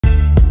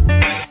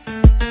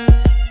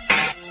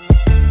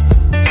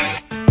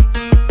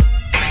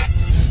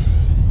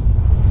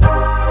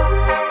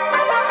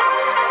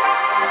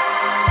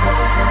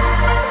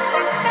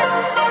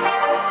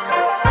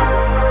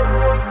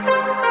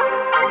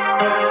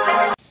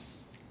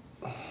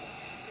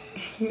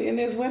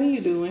Inez, what are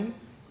you doing?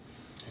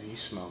 Hey, you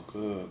smell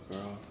good,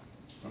 girl.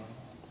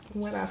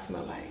 What I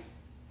smell like?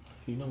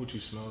 You know what you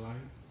smell like?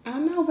 I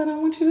know, but I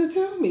want you to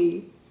tell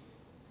me.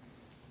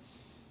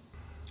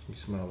 You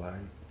smell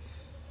like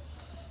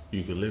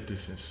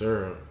eucalyptus and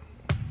syrup.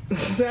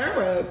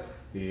 Syrup?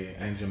 Yeah,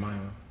 and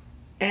Jemima.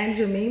 And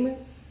Jemima?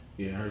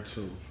 Yeah, her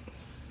too.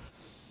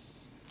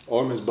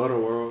 Or Miss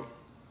Butterworld.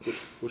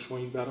 Which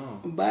one you got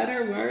on?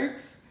 Butter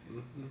works?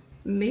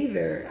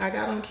 Neither. I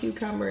got on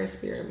cucumber and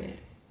spearmint.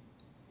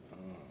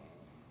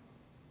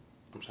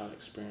 I'm trying to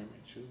experiment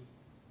you.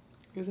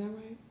 Is that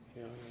right?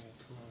 Hell yeah,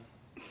 come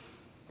on.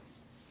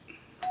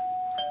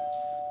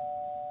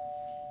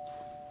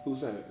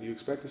 Who's that? You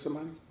expecting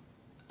somebody?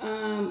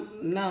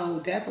 No,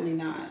 definitely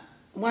not.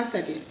 1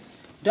 second.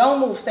 Don't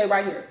move. Stay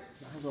right here.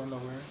 I ain't going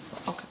nowhere.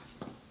 Okay.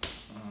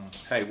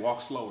 Hey,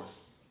 walk slower.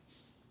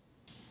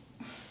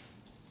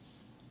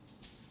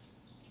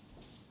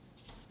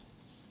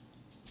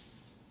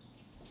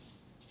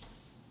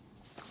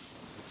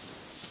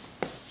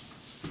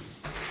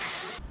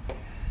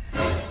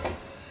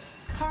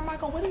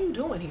 Carmichael, what are you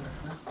doing here?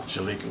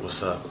 Shalika,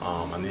 what's up?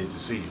 I needed to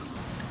see you.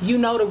 You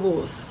know the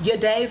rules. Your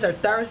days are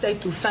Thursday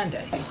through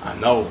Sunday. I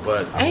know,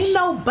 but... Ain't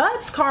no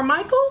buts,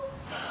 Carmichael.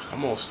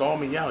 Come on, stall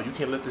me out. You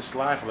can't let this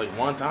slide for like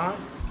one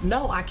time?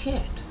 No, I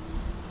can't.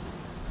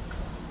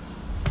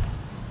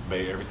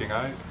 Babe, everything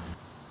all right?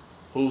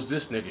 Who's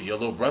this nigga? Your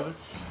little brother?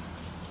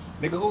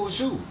 Nigga, who is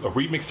you? A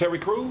remix Terry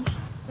Crews?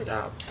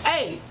 Yeah.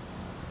 Hey,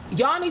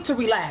 y'all need to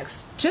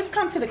relax. Just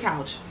come to the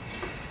couch.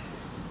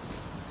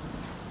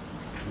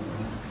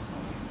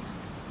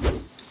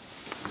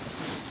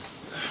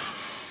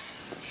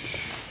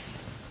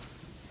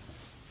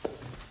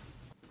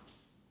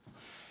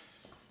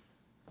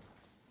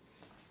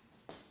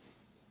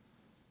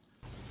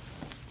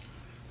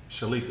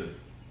 Shalika,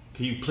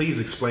 can you please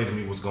explain to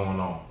me what's going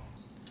on?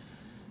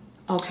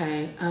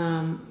 Okay,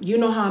 you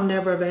know how I'm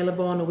never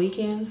available on the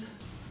weekends?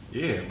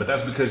 Yeah, but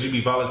that's because you be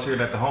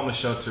volunteering at the homeless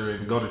shelter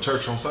and go to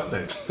church on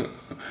Sunday.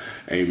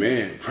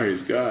 Amen.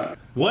 Praise God.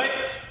 What?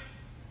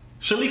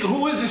 Shalika,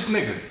 who is this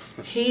nigga?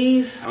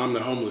 I'm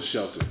the homeless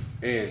shelter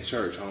and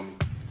church,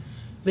 homie.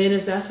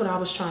 Venice, that's what I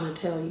was trying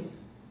to tell you.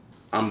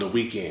 I'm the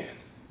weekend.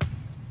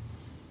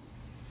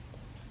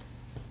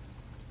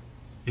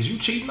 Is you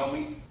cheating on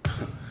me?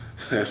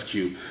 That's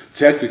cute.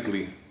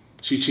 Technically,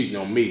 she cheating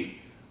on me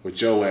with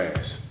your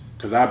ass.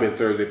 Cause I've been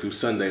Thursday through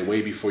Sunday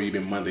way before you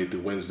been Monday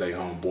through Wednesday,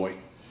 homeboy.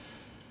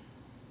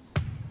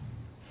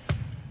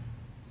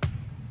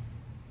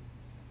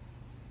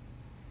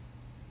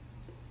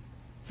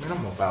 Man,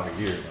 I'm about a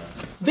year,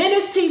 man.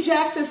 Venice T.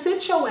 Jackson,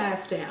 sit your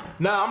ass down.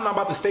 Nah, I'm not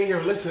about to stay here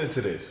and listening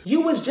to this. You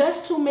was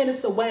just 2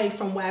 minutes away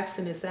from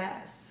waxing his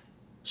ass.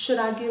 Should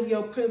I give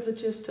your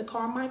privileges to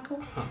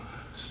Carmichael?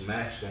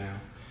 Smash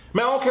down.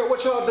 Man, I don't care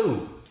what y'all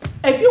do.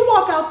 If you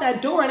walk out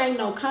that door, it ain't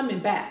no coming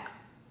back.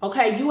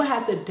 Okay, you will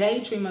have to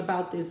daydream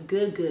about this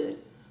good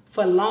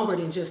for longer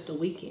than just a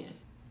weekend.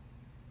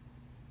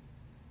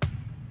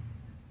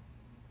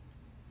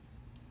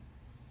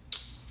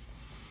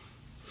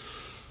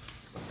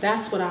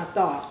 That's what I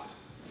thought.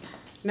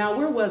 Now,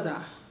 where was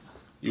I?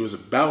 You was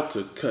about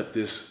to cut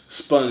this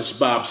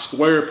SpongeBob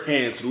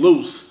SquarePants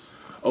loose,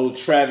 old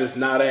Travis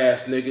not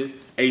ass nigga,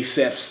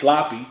 ASAP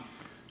sloppy,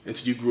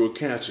 until you grew a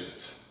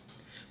conscience.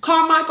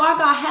 Carmichael, I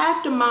got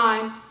half the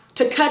mind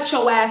to cut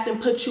your ass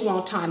and put you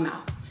on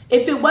timeout.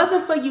 If it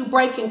wasn't for you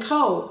breaking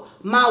code,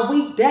 my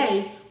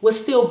weekday would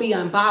still be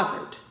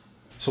unbothered.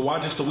 So why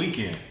just the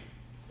weekend?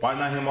 Why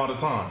not him all the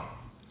time?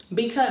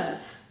 Because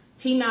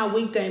he not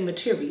weekday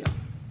material.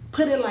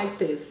 Put it like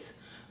this.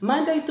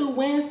 Monday through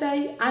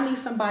Wednesday, I need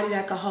somebody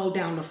that can hold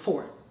down the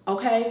fort,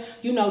 okay?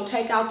 You know,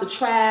 take out the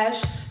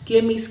trash,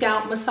 give me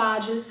scalp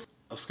massages.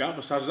 Scalp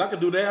massages, I can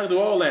do that, I can do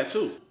all that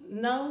too.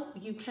 No,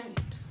 you can't.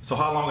 So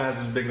how long has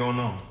this been going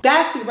on?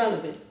 That's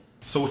irrelevant.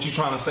 So what you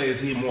trying to say is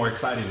he more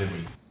excited than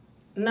me?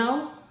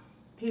 No,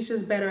 he's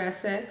just better at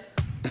sex.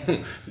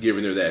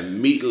 Giving her that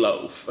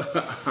meatloaf.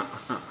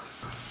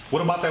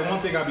 What about that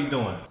one thing I be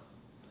doing?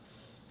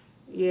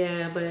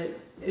 Yeah, but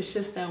it's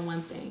just that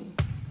one thing.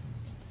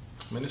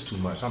 Man, it's too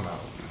much. I'm out.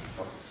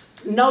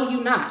 No,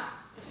 you not.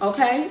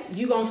 Okay?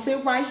 You gonna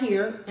sit right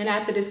here, and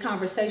after this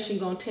conversation, you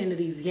gonna tend to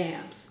these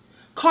yams.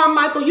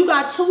 Carmichael, you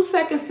got 2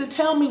 seconds to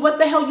tell me what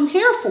the hell you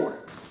here for.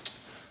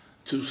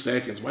 2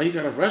 seconds? Why you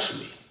gotta rush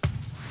me?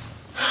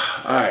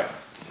 All right,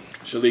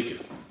 Shalika,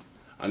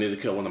 I need to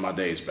cut one of my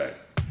days back.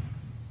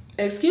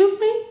 Excuse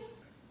me?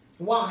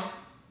 Why?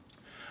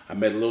 I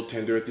met a little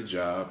tender at the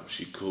job.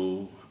 She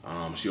cool.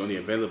 She only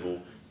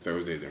available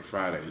Thursdays and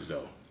Fridays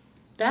though.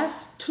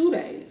 That's 2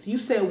 days. You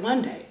said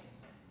 1 day.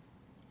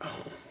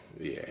 Oh,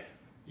 yeah,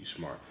 you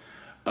smart.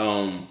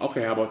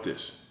 Okay, how about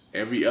this?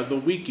 Every other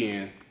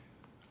weekend,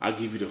 I'll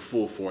give you the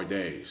full 4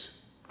 days.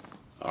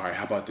 All right,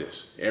 how about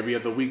this? Every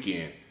other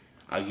weekend,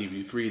 I'll give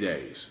you 3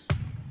 days.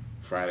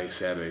 Friday,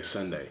 Saturday,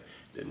 Sunday.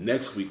 The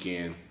next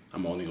weekend,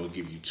 I'm only gonna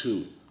give you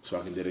 2, so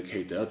I can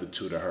dedicate the other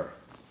 2 to her.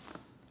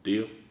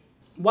 Deal?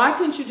 Why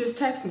couldn't you just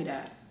text me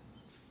that?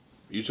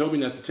 You told me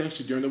not to text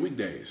you during the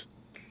weekdays.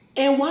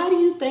 And why do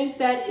you think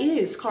that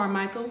is,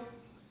 Carmichael?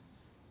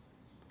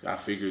 I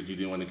figured you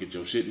didn't want to get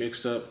your shit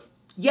mixed up.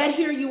 Yet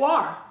here you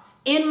are,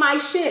 in my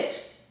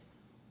shit.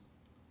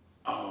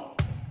 Oh,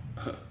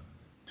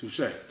 touche.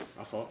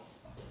 My fault.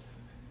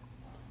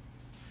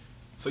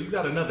 So you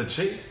got another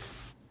chick?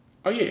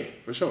 Oh yeah,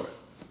 for sure.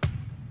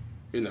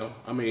 You know,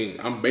 I mean,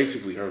 I'm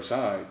basically her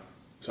side,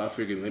 so I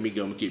figured let me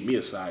go and get me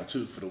a side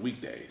too for the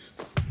weekdays.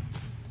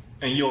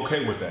 And you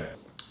okay with that?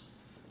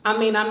 I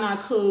mean, I'm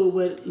not cool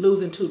with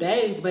losing 2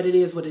 days, but it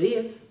is what it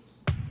is.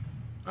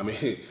 I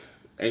mean,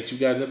 ain't you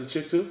got another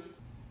chick too?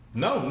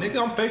 No,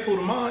 nigga, I'm faithful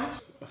to mine.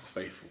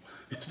 Faithful.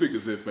 This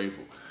nigga said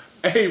faithful.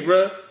 Hey,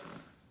 bruh.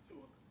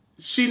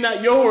 She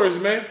not yours,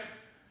 man.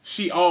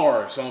 She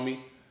ours, homie.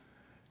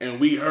 And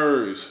we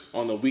hers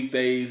on the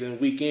weekdays and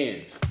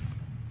weekends.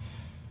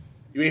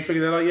 You ain't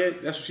figured that out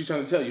yet? That's what she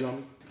trying to tell you,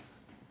 homie.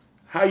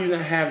 How you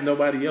not have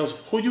nobody else?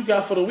 Who you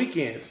got for the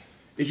weekends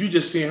if you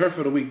just seeing her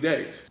for the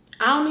weekdays?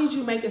 I don't need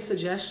you making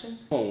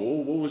suggestions. Oh,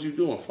 what was you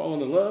doing?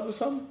 Falling in love or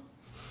something?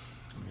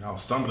 I mean, I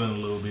was stumbling a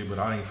little bit, but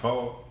I ain't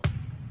fall.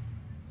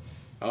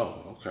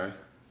 Oh, okay.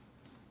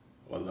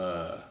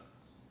 Well,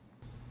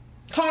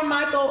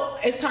 Carmichael,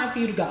 it's time for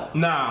you to go.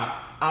 Nah,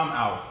 I'm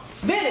out.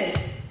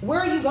 Venice, where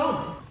are you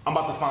going? I'm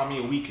about to find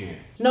me a weekend.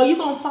 No, you're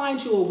going to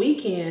find you a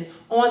weekend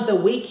on the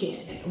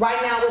weekend.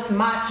 Right now, it's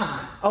my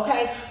time,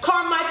 okay?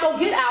 Carmichael,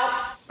 get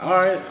out. all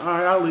right,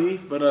 I'll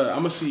leave. But I'm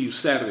going to see you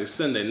Saturday,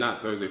 Sunday,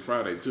 not Thursday,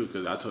 Friday, too,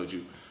 because I told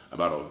you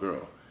about old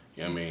girl.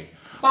 You know what I mean?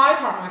 Bye,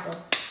 Carmichael.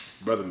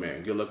 Brother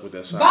man, good luck with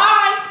that side.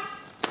 Bye.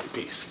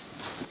 Peace.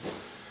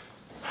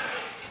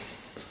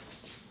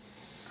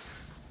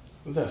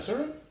 Was that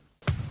syrup?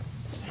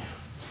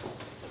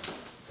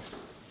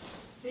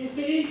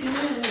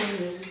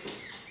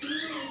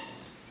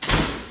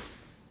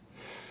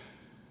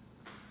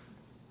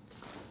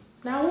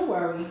 Now, where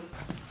were we?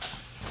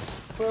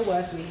 Where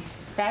was we?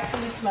 Back to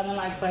me smelling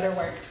like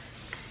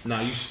Butterworks.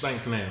 Nah, you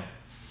stink now.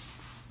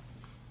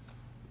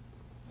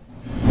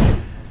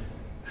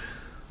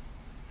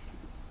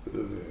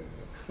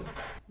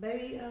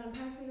 Baby,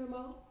 pass me the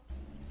remote.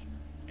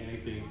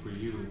 Anything for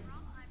you.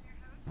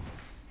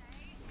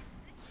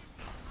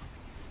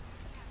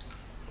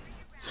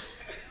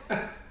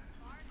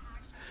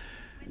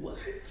 What?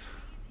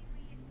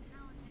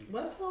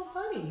 What's so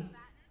funny?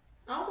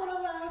 I want to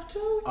laugh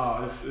too.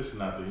 Oh, it's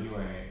nothing.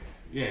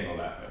 You ain't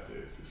gonna laugh at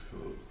this. It's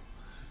cool.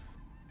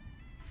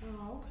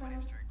 Oh, okay.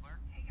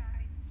 Hey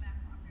guys, Matt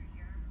Faulkner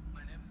here.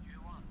 My name is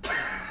Juwan.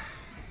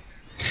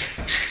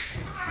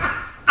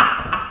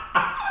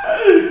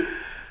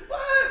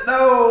 What? No.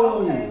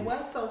 Okay,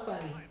 what's so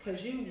funny?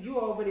 Because you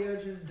over there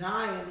just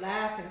dying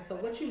laughing. So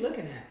what you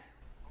looking at?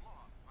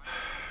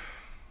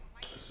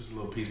 It's just a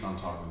little piece I'm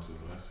talking to.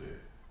 That's it.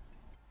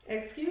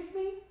 Excuse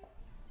me?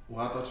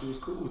 Well, I thought you was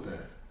cool with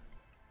that.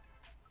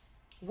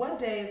 What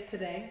day is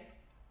today?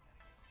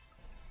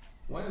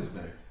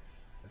 Wednesday.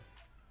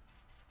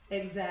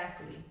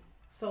 Exactly.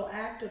 So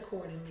act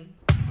accordingly,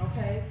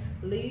 okay?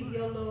 Leave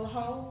your little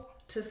hoe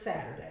to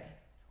Saturday.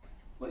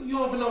 Well, you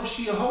don't even know if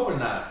she a hoe or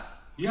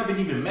not. You haven't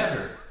even met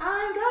her.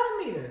 I ain't gotta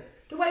meet her.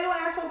 The way your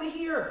ass over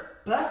here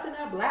busting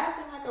up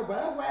laughing like a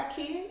rugrat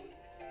kid.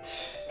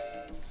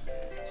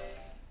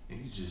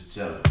 And you just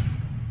jealous.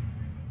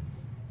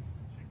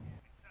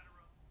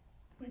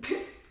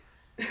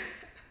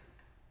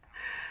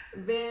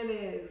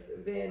 Venice,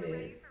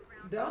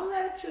 don't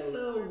let your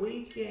little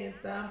weekend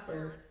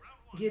thumper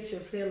get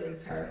your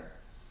feelings hurt.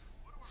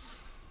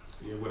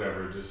 Yeah,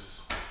 whatever.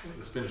 Just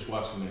let's finish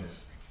watching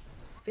this.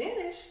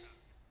 Finish?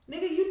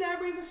 Nigga, you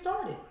never even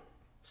started.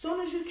 Soon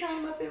as you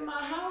came up in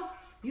my house,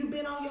 you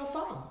been on your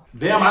phone.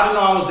 Damn, I didn't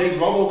know I was dating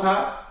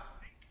RoboCop.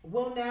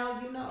 Well,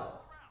 now you know.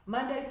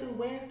 Monday through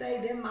Wednesday,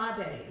 them my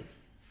days.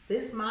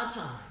 This my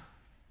time.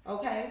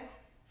 Okay?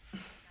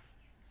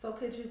 So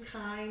could you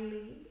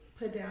kindly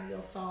put down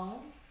your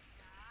phone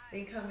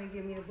and come and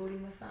give me a booty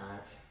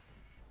massage?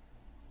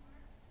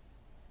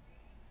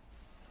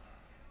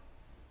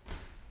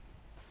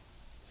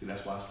 See,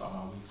 that's why I start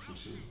my weeks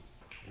with you.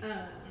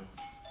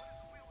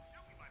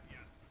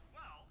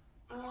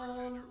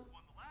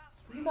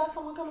 You got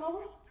someone coming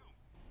over?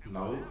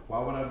 No, why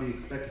would I be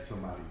expecting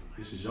somebody?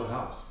 This is your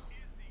house.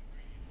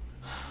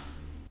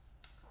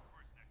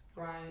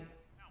 Right.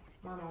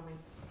 One moment.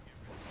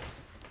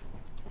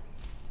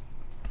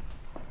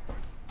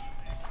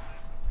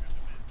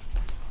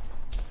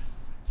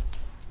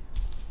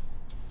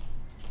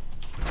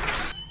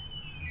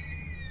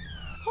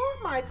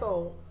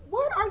 Carmichael,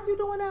 what are you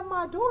doing at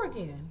my door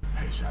again?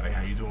 Hey, Sade,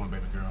 how you doing,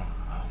 baby girl?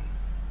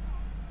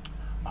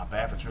 My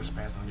bad for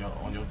trespassing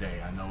on your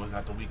day. I know it's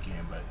not the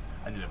weekend, but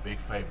I need a big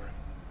favor.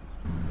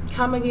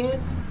 Come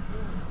again?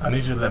 I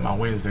need you to let my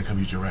Wednesday come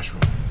use your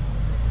restroom.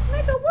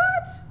 Nigga,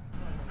 what?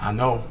 I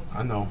know.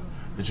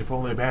 The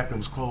Chipotle bathroom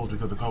was closed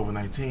because of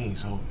COVID-19,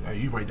 so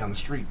you right down the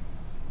street.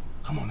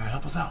 Come on now,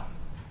 help us out.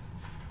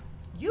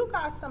 You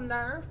got some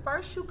nerve.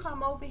 First you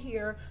come over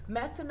here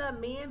messing up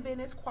me and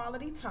Venice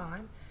quality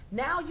time.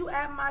 Now you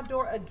at my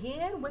door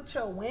again with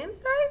your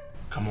Wednesday?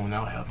 Come on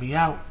now, help me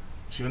out.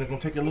 She only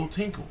gonna take a little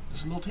tinkle.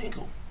 Just a little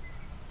tinkle.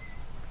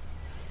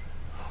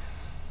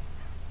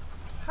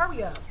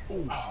 Hurry up.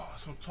 Oh,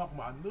 that's what I'm talking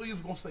about. I knew you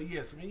was gonna say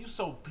yes. Man, you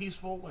so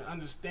peaceful and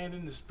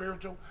understanding and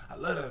spiritual. I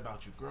love that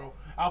about you, girl.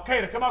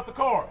 Al-Qaeda, come out the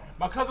car.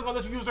 My cousin gonna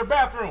let you use her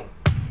bathroom.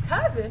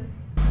 Cousin?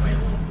 Thank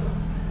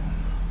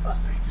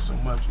you so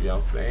much. You know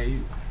what I'm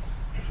saying?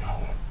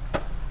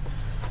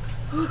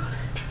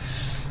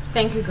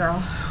 Thank you,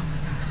 girl.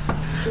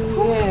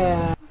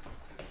 Yeah.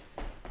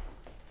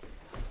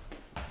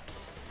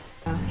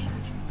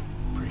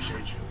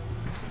 Appreciate you.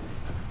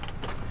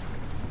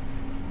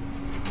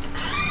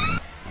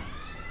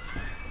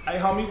 Hey,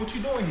 homie, what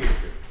you doing here?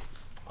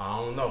 I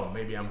don't know.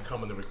 Maybe I'm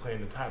coming to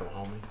reclaim the title,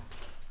 homie.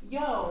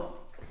 Yo,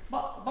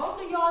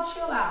 both of y'all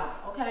chill out,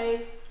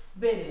 okay?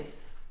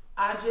 Venice,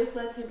 I just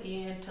let him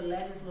in to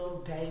let his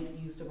little date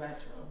use the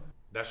restroom.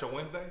 That's your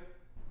Wednesday?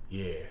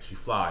 Yeah, she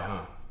fly,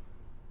 huh?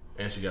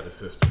 And she got a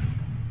sister.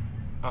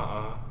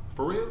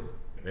 For real?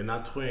 They're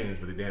not twins,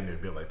 but they damn near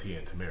built like Tia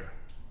and Tamara.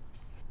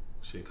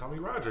 Shit, call me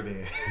Roger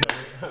then.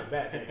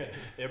 Batman.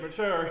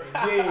 Immature.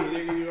 Yeah,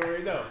 you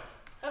already know.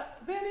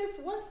 Venice,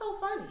 what's so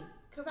funny?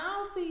 Because I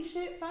don't see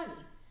shit funny.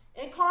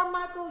 And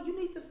Carmichael, you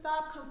need to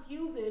stop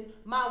confusing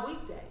my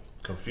weekday.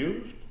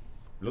 Confused?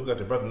 Look like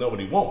the brother know what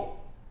he want.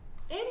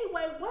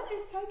 Anyway, what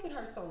is taking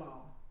her so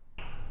long?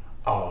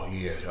 Oh,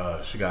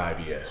 yeah, she got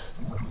IBS.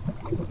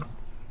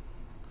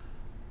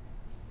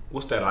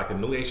 What's that, like a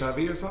new HIV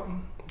or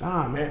something?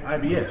 Nah, man,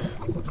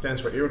 IBS.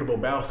 Stands for Irritable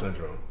Bowel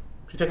Syndrome.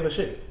 She taking a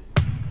shit.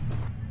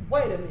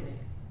 Wait a minute.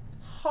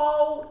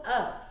 Hold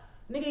up.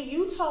 Nigga,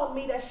 you told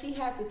me that she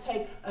had to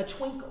take a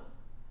twinkle.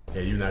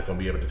 Yeah, you're not gonna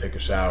be able to take a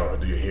shower or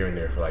do your hair in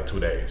there for like 2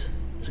 days.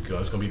 It's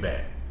gonna be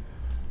bad.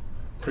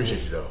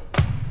 Appreciate you though.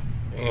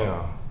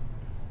 Damn.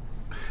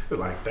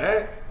 Like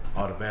that?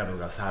 All the bad ones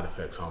got side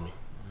effects, homie.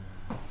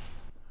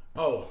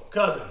 Oh,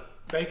 cousin,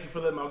 thank you for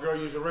letting my girl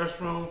use the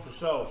restroom for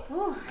sure.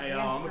 Ooh, Hey, yes,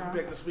 I'm gonna girl. be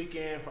back this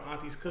weekend for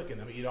Auntie's cooking.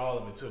 I'm gonna eat all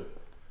of it too.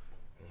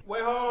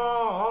 Wait,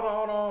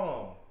 hold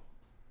on.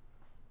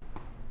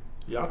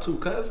 Y'all two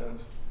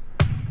cousins?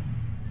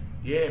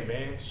 Yeah,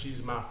 man,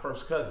 she's my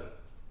first cousin.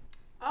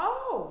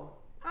 Oh,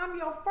 I'm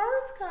your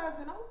first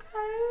cousin,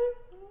 okay.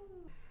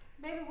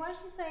 Baby, why'd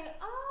she say,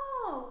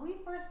 oh, we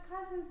first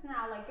cousins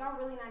now? Like, y'all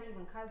really not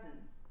even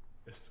cousins.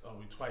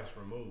 We twice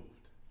removed.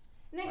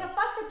 Nigga,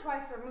 fuck the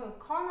twice removed.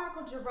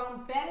 Carmichael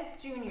Jerome Bettis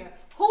Jr.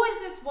 Who is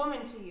this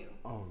woman to you?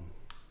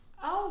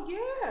 Oh,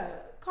 yeah.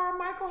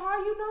 Carmichael,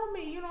 how you know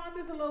me? You know, I'm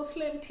just a little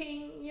slim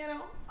teen, you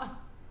know.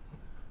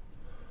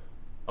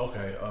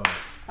 Okay,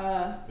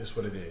 this is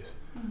what it is.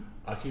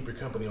 I'll keep your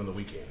company on the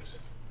weekends.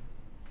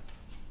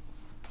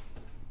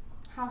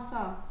 How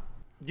so?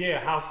 Yeah,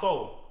 how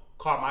so?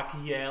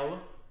 Carmichael.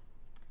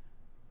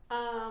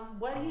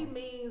 What he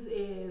means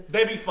is...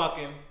 They be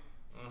fucking.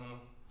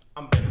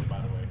 I'm Dennis,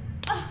 by the way.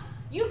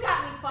 You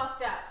got me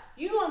fucked up.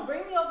 You gonna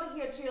bring me over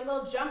here to your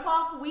little jump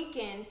off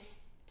weekend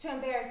to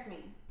embarrass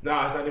me.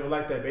 Nah, it's not even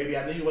like that, baby.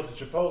 I knew you went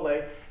to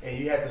Chipotle and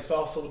you had the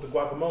salsa with the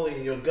guacamole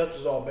and your guts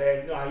was all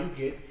bad. You know how you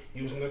get.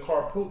 You was in the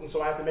car pooping,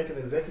 so I had to make an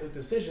executive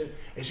decision.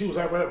 And she was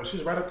right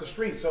up the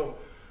street. So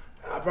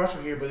I brought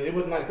you here, but it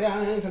wasn't like that.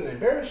 I ain't trying to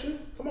embarrass you.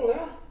 Come on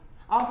now.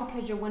 All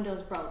because your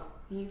windows broke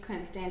and you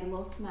couldn't stand a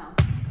little smell.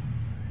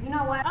 You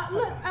know what?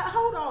 Look,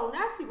 hold on.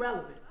 That's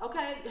irrelevant,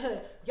 okay?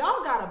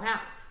 Y'all gotta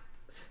bounce.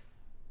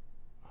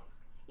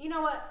 You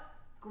know what?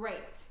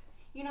 Great.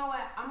 You know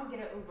what? I'm gonna get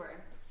an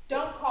Uber.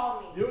 Don't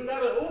call me. You're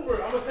not an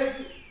Uber. I'm gonna take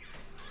you.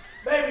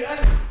 Baby,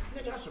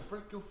 nigga, I should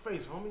break your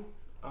face, homie.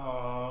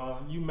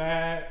 You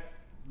mad?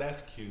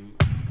 That's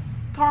cute.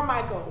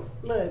 Carmichael,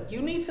 look,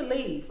 you need to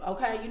leave,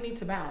 okay? You need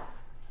to bounce.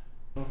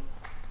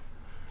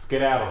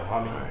 Skedaddle,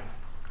 homie. All right.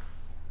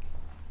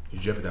 You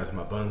jeopardized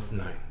my buns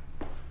tonight.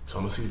 So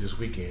I'm gonna see you this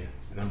weekend,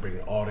 and I'm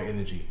bringing all the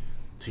energy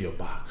to your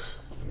box.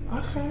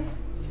 Okay.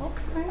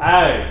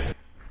 Hey,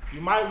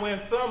 you might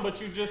win some,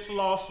 but you just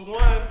lost one.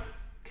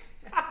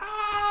 Baby,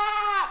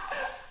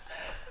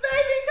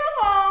 come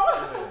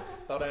on.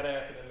 Throw that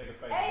ass in the nigga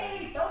face.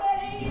 Hey, throw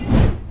that in.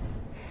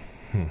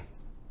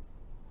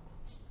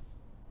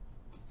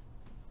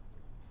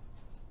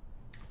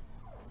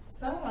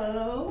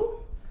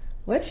 So,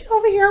 what you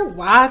over here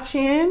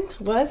watching?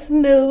 What's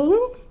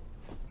new?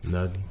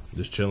 Nothing.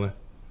 Just chilling.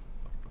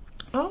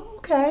 Oh,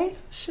 okay.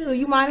 Sure,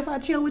 you mind if I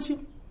chill with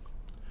you?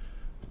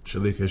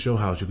 Shalika, it's your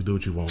house. You can do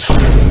what you want.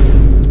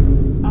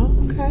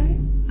 Oh, okay.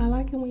 I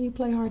like it when you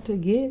play hard to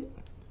get.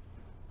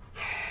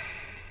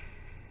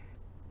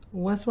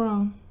 What's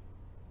wrong?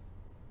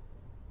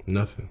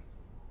 Nothing.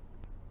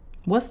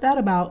 What's that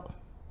about?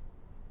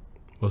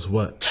 What's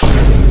what?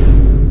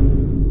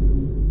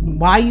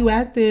 Why you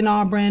acting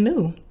all brand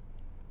new?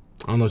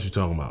 I don't know what you're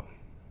talking about.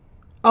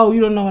 Oh,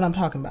 you don't know what I'm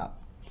talking about?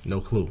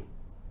 No clue.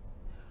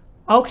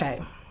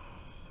 Okay.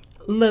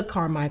 Look,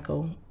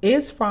 Carmichael,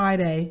 it's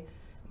Friday.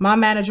 My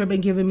manager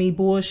been giving me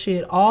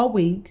bullshit all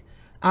week.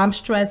 I'm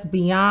stressed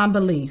beyond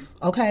belief,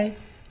 okay?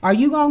 Are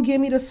you gonna give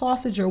me the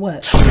sausage or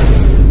what?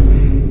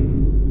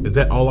 Is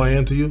that all I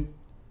am to you?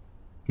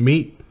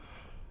 Meat?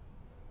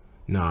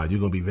 Nah, you're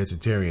gonna be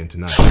vegetarian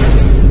tonight.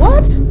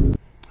 What?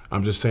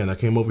 I'm just saying, I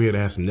came over here to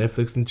have some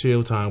Netflix and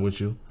chill time with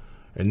you,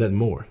 and nothing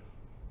more.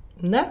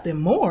 Nothing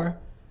more?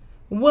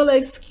 Well,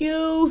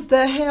 excuse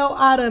the hell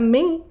out of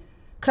me.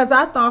 Because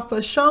I thought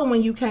for sure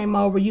when you came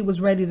over, you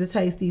was ready to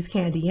taste these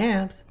candy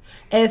yams.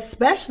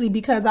 Especially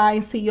because I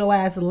ain't see your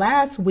ass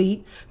last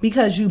week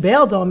because you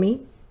bailed on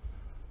me.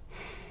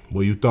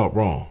 Well, you thought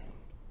wrong.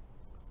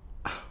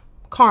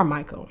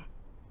 Carmichael,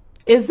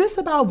 is this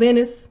about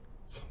Venice?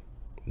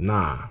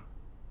 Nah.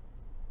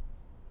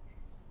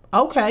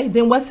 Okay,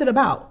 then what's it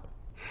about?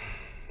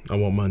 I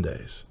want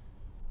Mondays.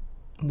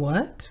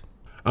 What?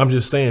 I'm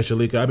just saying,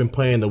 Shalika, I've been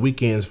playing the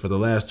weekends for the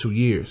last 2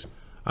 years.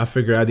 I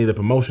figure I need a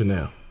promotion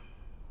now.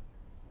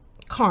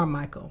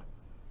 Carmichael,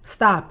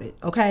 stop it,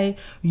 okay?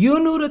 You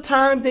knew the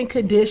terms and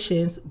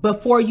conditions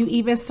before you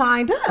even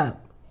signed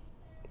up.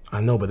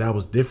 I know, but that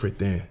was different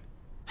then.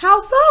 How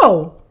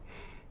so?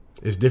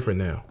 It's different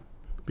now.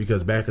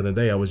 Because back in the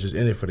day, I was just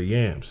in it for the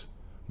yams.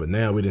 But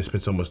now we didn't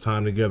spend so much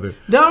time together.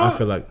 I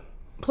feel like...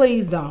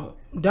 Please don't.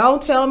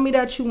 Don't tell me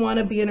that you want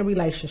to be in a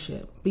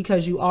relationship.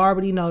 Because you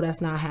already know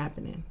that's not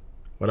happening.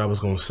 What I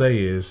was going to say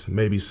is,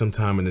 maybe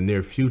sometime in the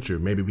near future,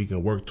 maybe we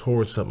can work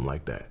towards something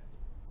like that.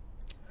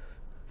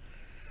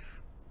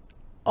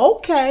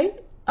 Okay,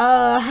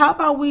 how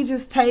about we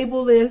just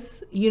table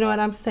this, you know what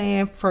I'm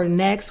saying, for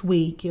next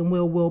week, and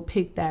we'll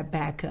pick that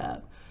back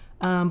up.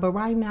 But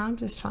right now, I'm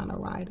just trying to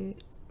write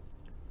it.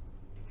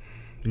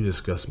 You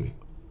disgust me.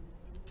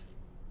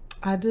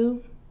 I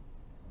do?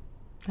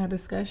 I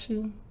discuss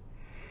you?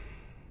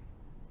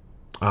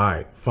 All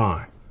right,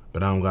 fine,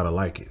 but I don't gotta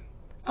like it.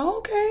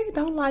 Okay,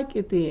 don't like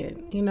it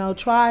then. You know,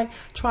 try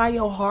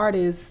your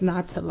hardest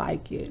not to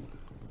like it.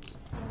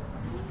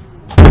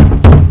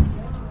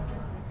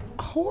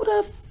 Who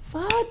the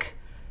fuck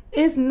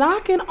is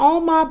knocking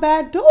on my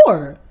back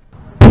door?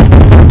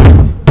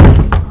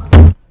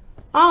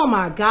 Oh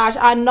my gosh,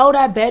 I know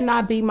that better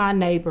not be my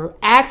neighbor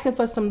asking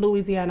for some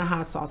Louisiana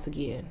hot sauce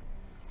again.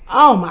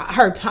 Oh my,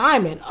 her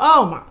timing.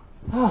 Oh my.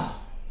 Oh.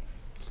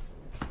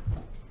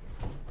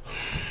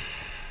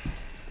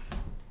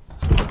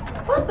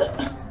 What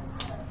the?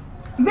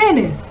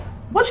 Venice,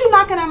 what you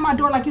knocking at my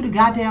door like you the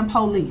goddamn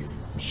police?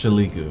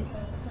 Shalika,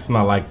 it's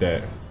not like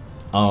that.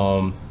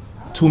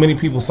 Too many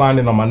people signed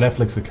in on my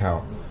Netflix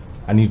account.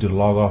 I need you to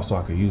log off so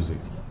I can use it.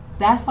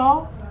 That's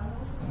all?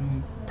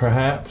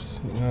 Perhaps,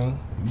 you know.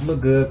 You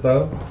look good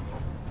though.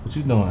 What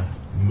you doing?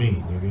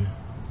 Me, nigga.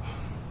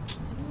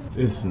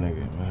 This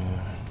nigga, man.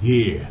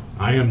 Yeah,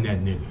 I am that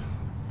nigga.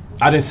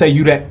 I didn't say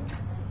you that.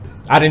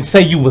 I didn't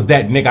say you was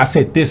that nigga. I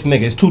said this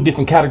nigga. It's two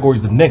different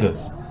categories of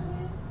niggas.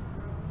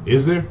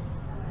 Is there?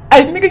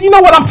 Hey, nigga, you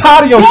know what? I'm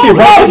tired of your shit,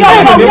 bro.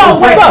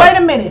 Wait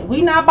a minute.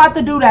 We not about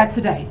to do that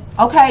today.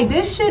 Okay,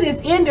 this shit is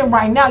ending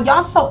right now.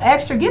 Y'all so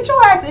extra. Get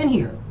your ass in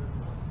here.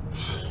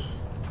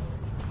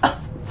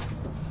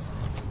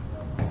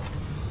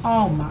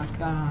 Oh my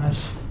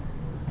gosh.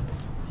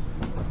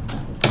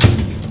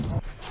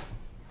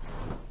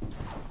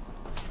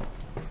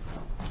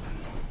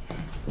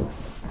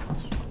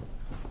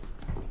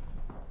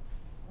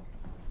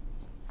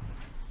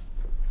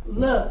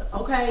 Look,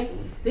 okay,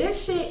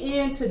 this shit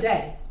end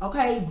today.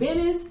 Okay,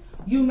 Venice,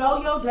 you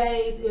know your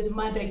days is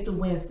Monday through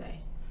Wednesday.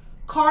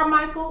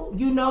 Carmichael,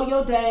 you know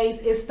your days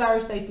is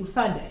Thursday through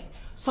Sunday.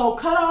 So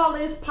cut all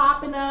this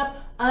popping up,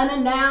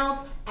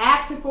 unannounced,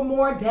 asking for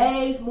more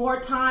days,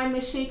 more time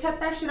and shit. Cut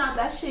that shit out.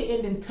 That shit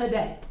ending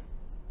today.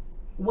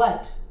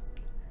 What?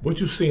 What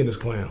you see in this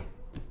clown?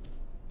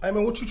 Hey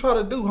man, what you try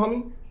to do,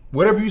 homie?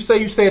 Whatever you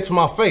say it to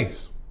my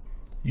face.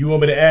 You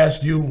want me to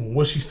ask you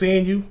what she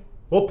seeing you?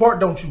 What part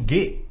don't you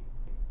get?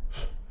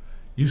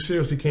 You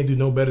seriously can't do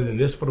no better than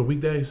this for the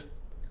weekdays?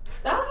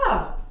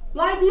 Stop.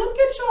 Like, look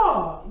at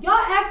y'all. Y'all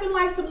acting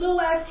like some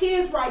little ass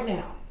kids right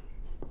now.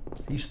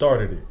 He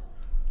started it.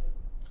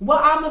 Well,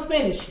 I'ma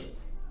finish it.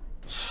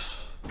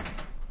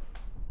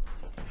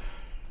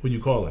 Who you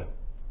calling?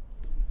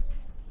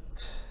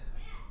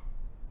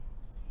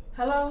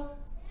 Hello?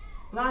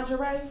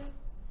 Lingerie?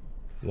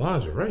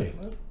 Lingerie?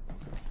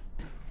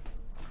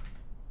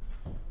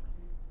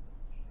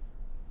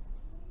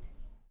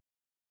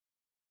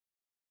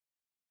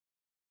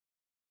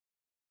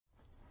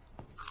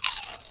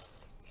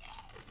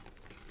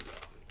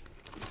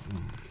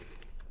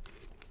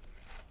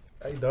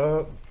 Hey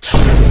dog,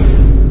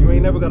 you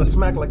ain't never got a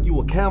smack like you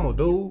a camel,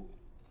 dude.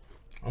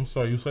 I'm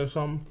sorry, you say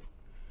something?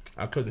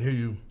 I couldn't hear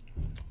you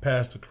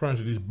past the crunch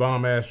of these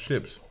bomb ass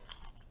chips.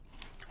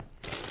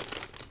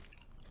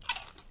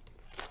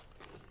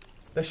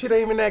 That shit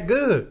ain't even that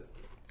good.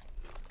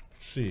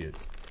 Shit.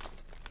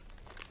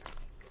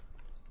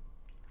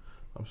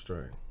 I'm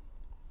straight.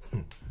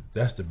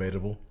 That's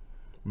debatable.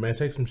 Man,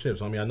 take some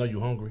chips. I mean, I know you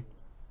hungry.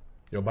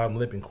 Your bottom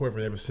lip been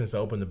quivering ever since I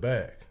opened the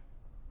bag.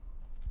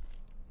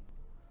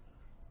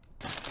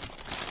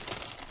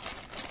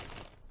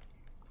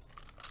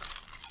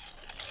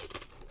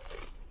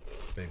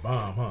 They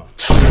bomb, huh?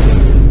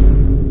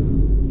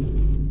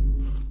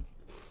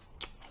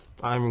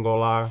 I ain't even gonna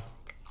lie.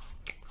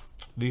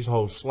 These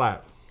hoes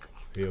slap.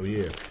 Hell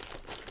yeah.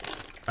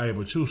 Hey,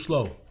 but chew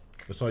slow.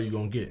 That's all you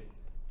gonna get.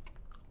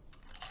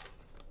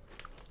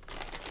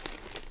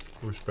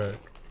 Respect.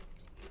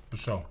 For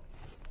sure.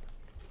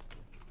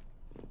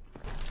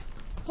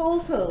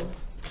 Who's who?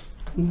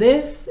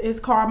 This is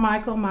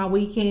Carmichael, my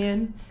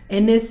weekend,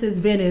 and this is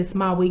Venice,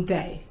 my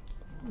weekday.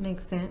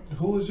 Makes sense.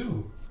 Who is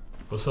you?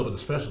 What's up with the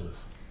specialist?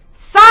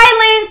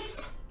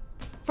 Silence!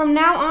 From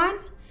now on,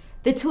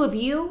 the two of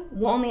you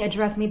will only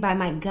address me by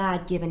my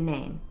God-given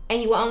name,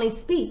 and you will only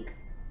speak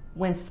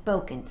when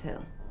spoken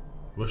to.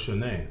 What's your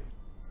name?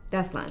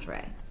 That's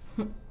lingerie.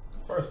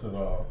 First of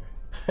all,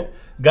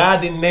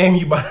 God didn't name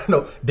you by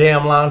no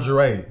damn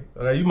lingerie.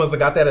 You must have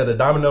got that at a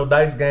domino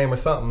dice game or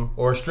something,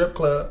 or a strip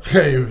club.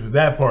 Hey,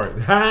 that part.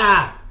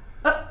 Ha!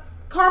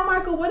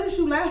 Carmichael, what is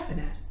you laughing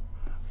at?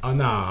 Oh,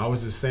 nah, I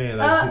was just saying,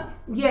 like,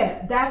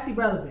 Yeah, that's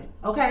irrelevant,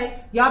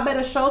 okay? Y'all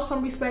better show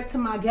some respect to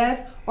my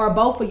guests or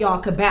both of y'all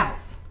could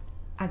bounce.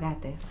 I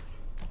got this.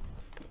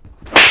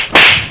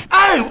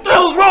 Hey, what the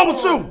hell is wrong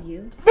with you?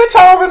 You. Bitch,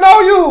 I already know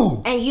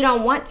you. And you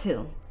don't want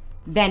to.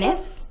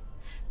 Venice,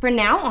 from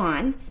now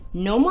on,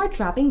 no more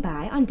dropping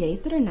by on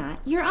days that are not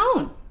your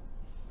own.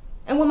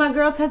 And when my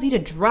girl tells you to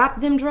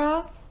drop them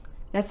draws,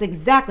 that's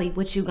exactly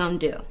what you gonna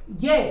do.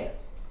 Yeah.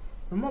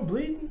 am I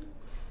bleeding?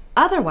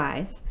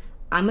 Otherwise,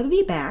 I'm gonna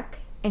be back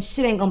and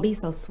shit ain't gonna be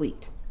so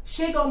sweet.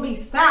 Shit gonna be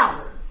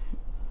sour.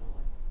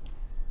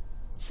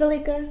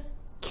 Shalika,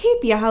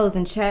 keep your hoes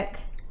in check.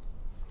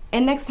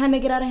 And next time they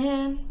get out of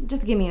hand,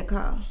 just give me a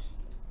call.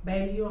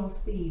 Baby, you on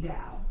speed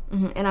dial.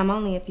 And I'm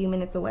only a few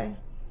minutes away.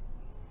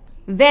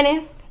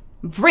 Venice,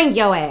 bring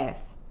your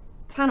ass.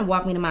 Time to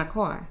walk me to my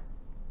car.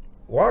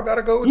 Well, I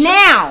gotta go with you.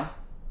 Now!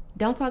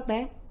 Don't talk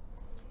back.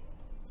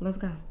 Let's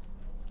go.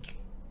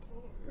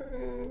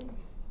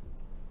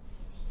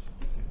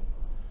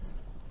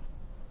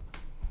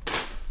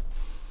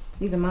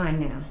 These are mine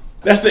now.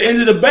 That's the end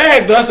of the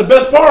bag, though. That's the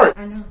best part.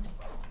 I know.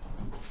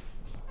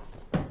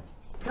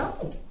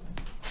 Go.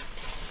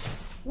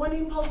 Wasn't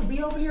even supposed to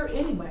be over here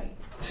anyway.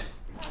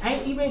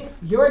 Ain't even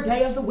your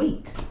day of the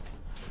week.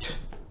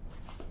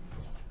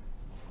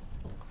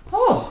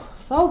 Oh,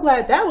 so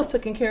glad that was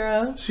taken care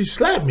of. She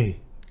slapped me.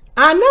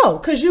 I know,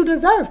 because you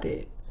deserved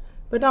it.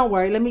 But don't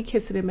worry, let me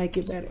kiss it and make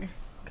it better.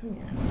 Come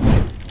here.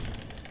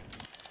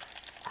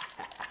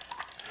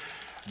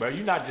 Bro,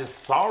 you not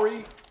just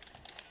sorry,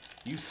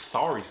 you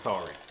sorry.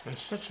 Man,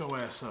 shut your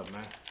ass up,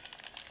 man.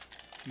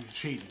 You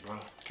cheating, bro.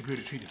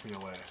 Computer cheating for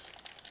your ass.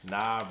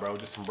 Nah, bro,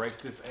 just embrace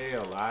this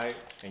L, alright?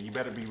 And you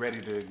better be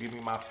ready to give me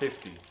my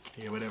 50.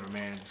 Yeah, whatever,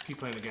 man. Just keep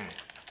playing the game.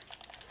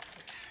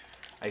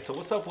 Hey, so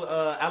what's up with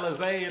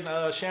Alizé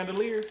and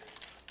Chandelier?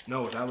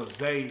 No, it's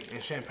Alizé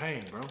and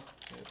Champagne, bro.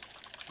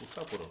 What's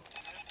up with them?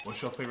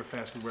 What's your favorite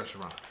fast food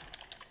restaurant?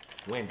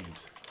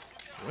 Wendy's.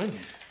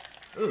 Wendy's.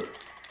 Ugh.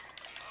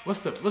 What's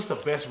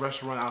the best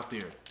restaurant out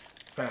there,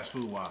 fast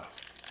food wise?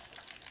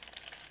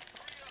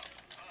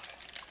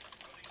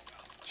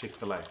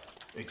 Chick-fil-A.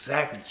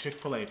 Exactly,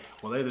 Chick-fil-A.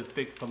 Well, they're the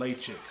thick filet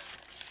chicks.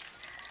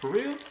 For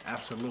real?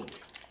 Absolutely.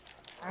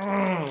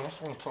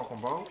 That's what I'm talking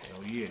about.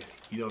 Hell yeah.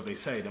 You know what they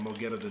say, the more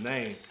ghetto the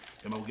name,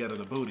 the more ghetto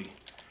the booty.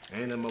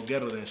 Ain't no more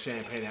ghetto than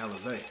Champagne and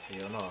Alizé.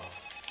 Hell no.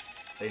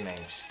 They name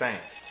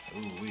stank.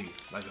 Ooh wee,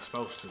 like it's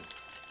supposed to.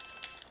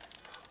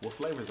 What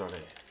flavors are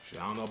they?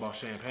 Shit, I don't know about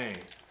champagne,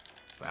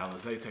 but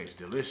Alizé tastes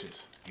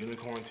delicious.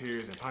 Unicorn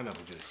tears and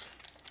pineapple juice.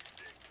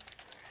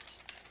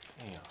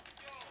 Damn.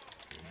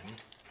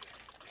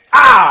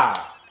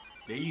 Ah!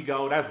 There you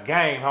go. That's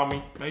game,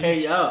 homie. Man,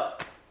 Hey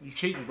up. You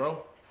cheating,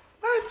 bro.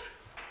 What?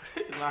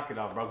 Knock it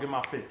off, bro. Get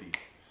my 50.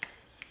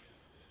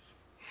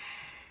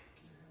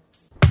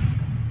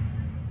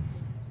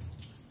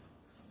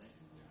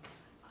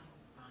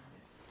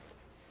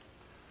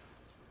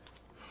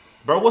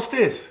 Bro, what's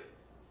this?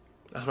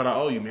 That's what I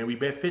owe you, man. We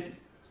bet 50.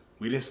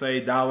 We didn't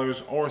say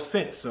dollars or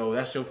cents, so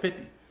that's your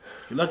 50.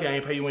 You're lucky I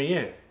ain't pay you any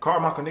yen.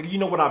 Carmichael, nigga, you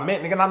know what I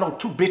meant, nigga. And I know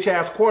 2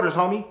 bitch-ass quarters,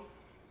 homie.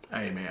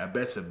 Hey, man, a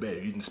bet's a bet.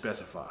 You didn't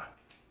specify.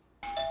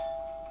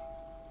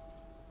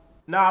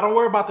 Nah, don't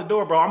worry about the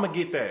door, bro. I'm gonna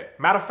get that.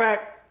 Matter of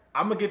fact,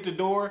 I'm gonna get the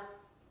door.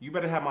 You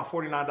better have my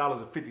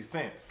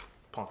 $49.50.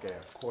 Punk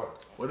ass quarter.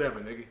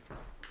 Whatever, nigga.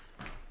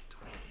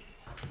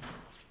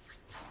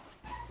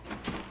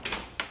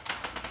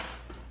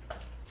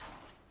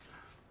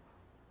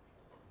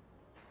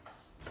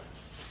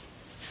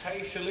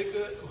 Hey,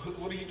 Shalika,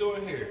 what are you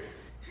doing here?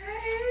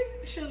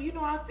 Hey, shoot, you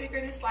know I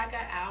figured it's like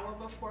an hour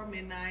before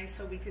midnight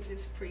so we could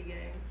just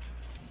pregame.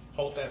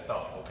 Hold that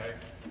thought, okay?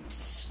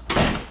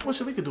 What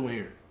should we could do in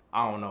here?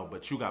 I don't know,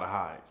 but you gotta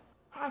hide.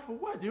 Hide for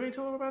what? You ain't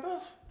telling her about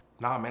us?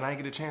 Nah, man, I ain't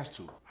get a chance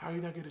to. How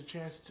you not get a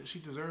chance to? She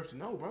deserves to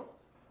know, bro.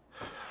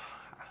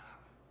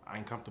 I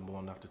ain't comfortable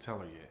enough to tell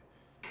her yet.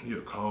 You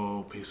a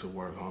cold piece of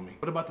work, homie.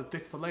 What about the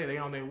thick filet? They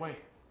on their way.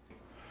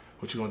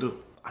 What you gonna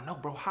do? I know,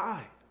 bro,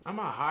 hide. I'm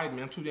not hiding,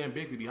 man. I'm too damn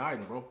big to be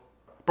hiding, bro.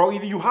 Bro,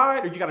 either you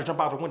hide or you gotta jump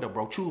out the window,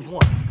 bro. Choose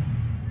one.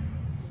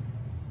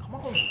 Come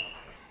on.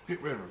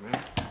 Get rid of her, man.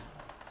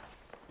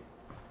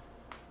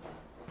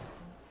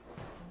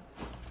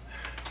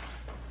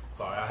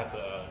 Sorry, I had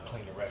to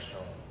clean the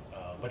restroom,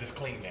 but it's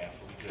clean now,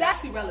 so we good.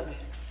 That's irrelevant.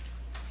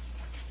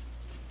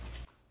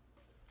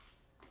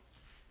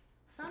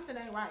 Something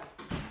ain't right.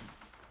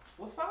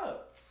 What's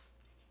up?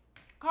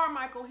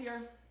 Carmichael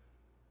here.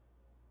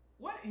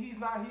 What? He's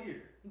not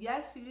here.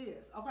 Yes, he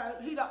is. Okay,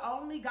 he the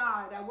only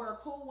guy that wear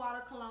cool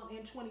water cologne in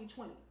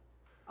 2020.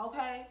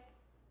 Okay,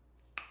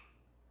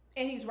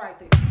 and he's right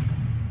there.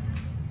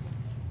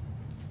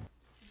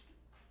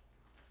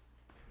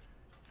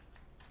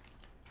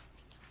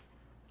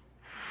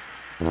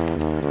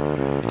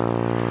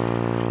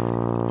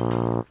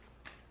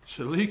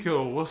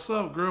 Shaliko, what's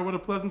up, girl? What a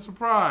pleasant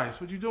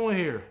surprise. What you doing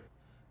here?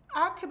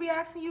 I could be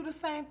asking you the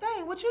same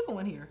thing. What you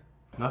doing here?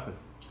 Nothing.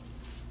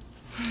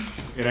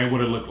 It ain't what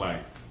it looked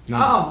like.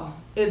 Oh,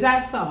 is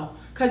that so?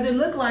 Cause it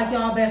looked like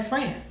y'all best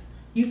friends.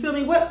 You feel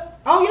me? What?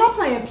 Oh, y'all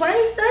playing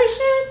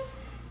PlayStation?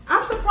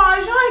 I'm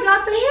surprised y'all ain't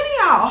got the henny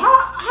out.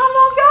 How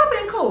long y'all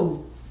been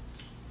cool?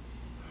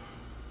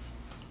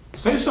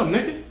 Say something,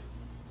 nigga.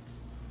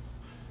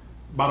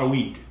 About a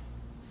week.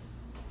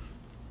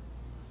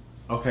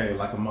 Okay,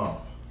 like a month.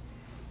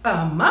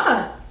 A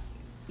month?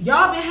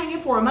 Y'all been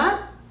hanging for a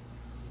month?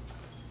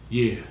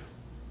 Yeah.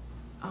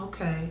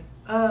 Okay.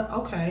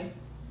 Okay.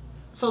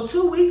 So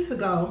 2 weeks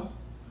ago,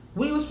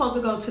 we were supposed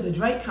to go to the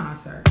Drake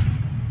concert.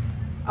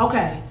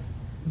 Okay.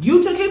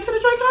 You took him to the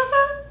Drake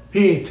concert?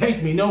 He ain't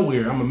take me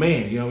nowhere. I'm a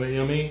man, you know what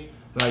I mean?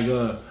 Like,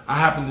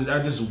 I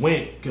just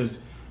went because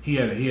he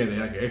had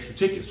like an extra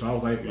ticket. So I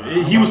was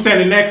like, He was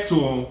standing next to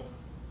him.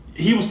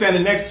 He was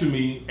standing next to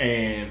me,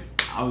 and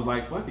I was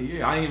like, fuck it,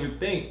 yeah, I didn't even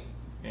think.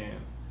 And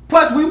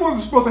plus, we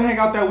wasn't supposed to hang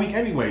out that week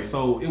anyway,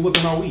 so it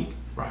wasn't our week.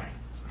 Right.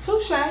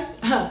 Touche.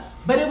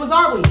 But it was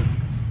our week.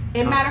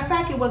 And matter of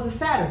fact, it was a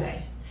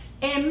Saturday.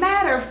 And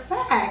matter of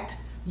fact,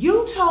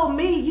 you told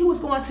me you was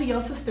going to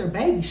your sister's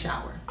baby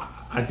shower.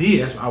 I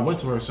did. I went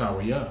to her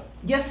shower, yeah.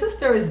 Your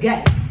sister is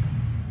gay.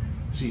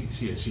 She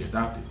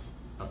adopted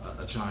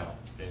a child,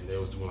 and they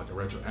was doing like a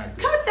retroactive.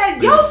 Cut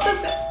that, your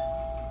sister.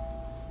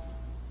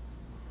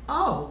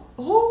 Oh,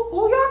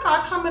 who y'all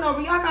got coming over?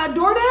 Y'all got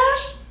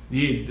DoorDash?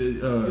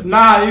 Yeah.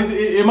 Nah,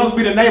 it must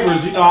be the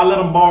neighbors. You know, I let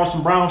them borrow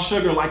some brown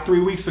sugar like 3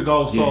 weeks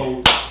ago,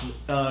 so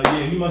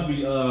yeah, he must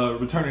be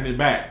returning it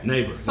back.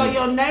 Neighbor. So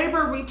your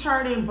neighbor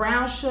returning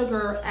brown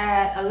sugar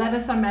at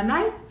 11 something at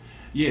night?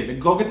 Yeah, then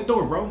go get the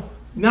door, bro.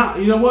 Now,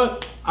 you know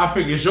what? I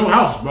figure it's your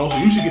house, bro, so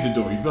you should get the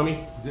door. You feel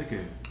me?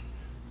 Dickhead.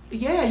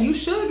 Yeah, you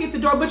should get the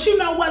door. But you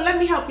know what? Let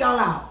me help y'all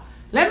out.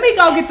 Let me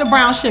go get the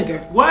brown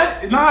sugar.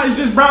 What? Nah, it's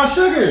just brown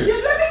sugar. Yeah,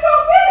 let me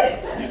go get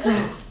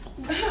it.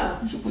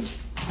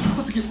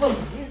 What's to get rolling?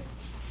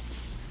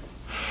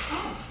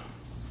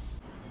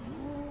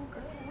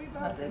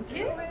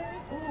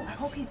 I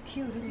hope he's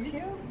cute. Is he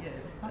cute? Yes.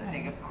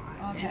 Okay.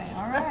 Okay.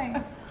 All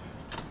right.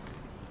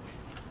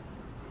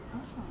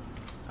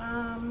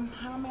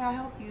 How may I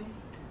help you?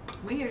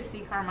 We're here to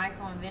see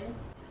Carmichael and Venice.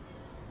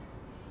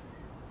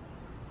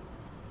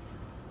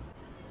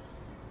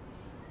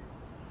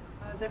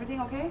 Is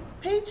everything okay?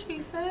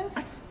 Peachy,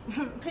 sis.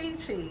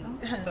 Peachy.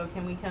 So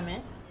can we come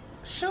in?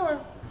 Sure.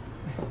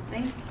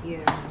 Thank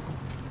you.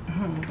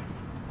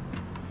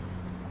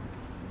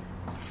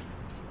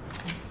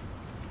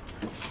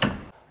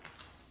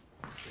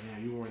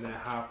 Damn, you wearing that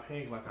hot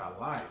pink like I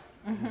like.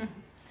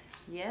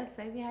 Yes,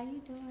 baby, how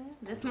you doing?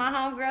 This my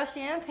homegirl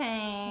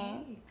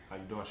Champagne. How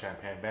you doing,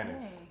 Champagne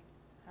Venice? Hey,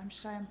 I'm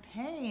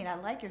Champagne. I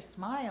like your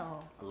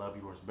smile. I love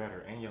yours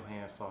better, and your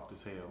hands soft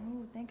as hell.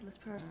 Ooh, thank you. Let's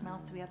put our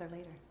smiles together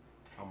later.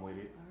 I'm with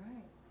it.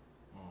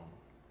 All right.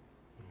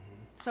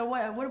 So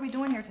what are we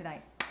doing here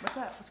tonight? What's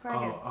up? What's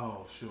cracking?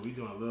 Oh, shoot. We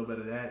doing a little bit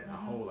of that and a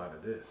whole lot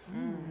of this.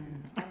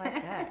 I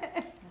like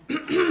that.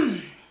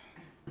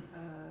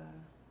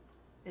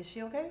 Is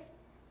she okay?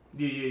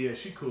 Yeah.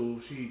 She cool.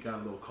 She got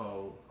a little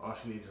cold. All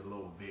she needs is a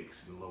little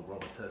Vicks and a little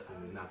Robitussin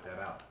to knock that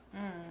out.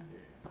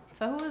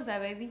 So who is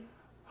that, baby?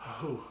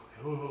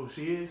 Who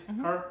she is?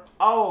 Her?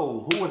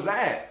 Oh, who was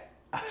that?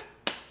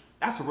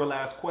 That's a real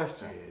ass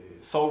question. Yeah,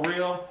 it is. So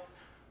real,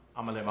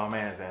 I'm gonna let my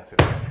man's answer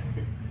that.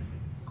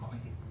 Go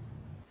ahead.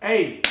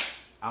 Hey,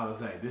 I was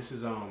like, this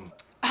is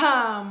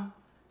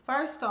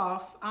First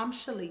off, I'm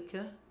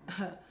Shalika.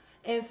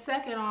 And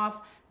second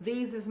off,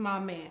 these is my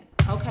man.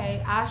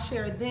 Okay, I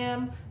share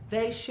them,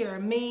 they share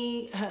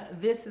me.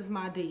 This is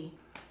my D.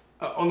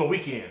 on the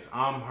weekends.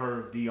 I'm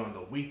her D on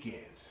the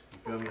weekends. You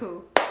feel That's me?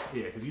 cool.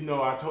 Yeah, because you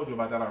know I told you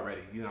about that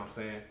already. You know what I'm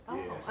saying? Oh,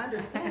 Yeah. so-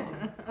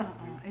 understand.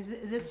 Is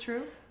this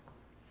true?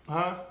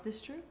 Huh? This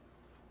true?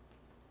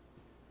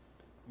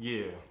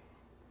 Yeah.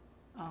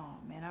 Oh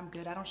man, I'm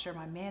good. I don't share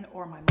my man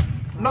or my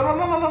money. So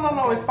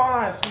No. It's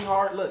fine,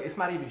 sweetheart. Look, it's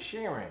not even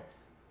sharing.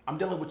 I'm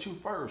dealing with you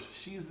first.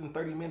 She's in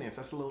 30 minutes.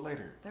 That's a little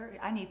later.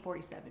 I need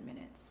 47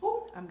 minutes.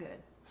 Ooh. I'm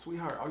good.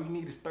 Sweetheart, all you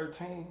need is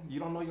 13. You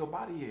don't know your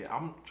body yet.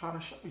 I'm trying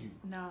to show you.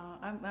 No,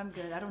 I'm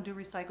good. I don't do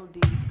recycled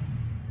D.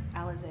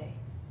 Alizé.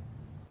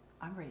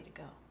 I'm ready to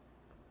go.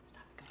 It's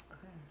time to go.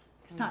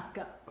 It's time to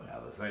go. But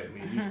I was saying,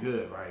 man, you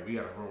good, right? We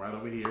got a room right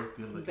over here.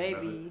 Good looking.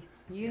 Baby,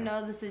 you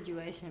know the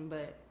situation,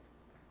 but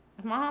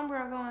if my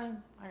homegirl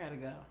going, I gotta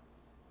go.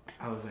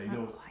 I was saying, Why you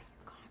you don't,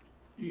 call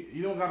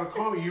you don't gotta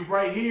call me. You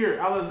right here,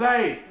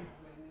 Alizé.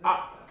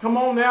 Come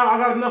on now, I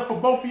got enough for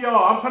both of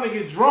y'all. I'm trying to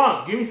get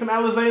drunk. Give me some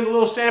Alizé and a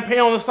little champagne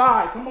on the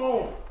side. Come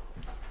on.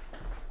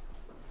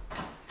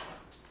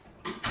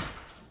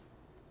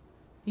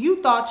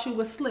 You thought you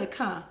was slick,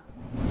 huh?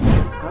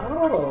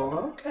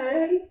 Oh,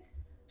 okay.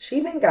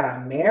 She done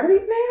got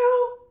married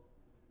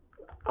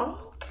now?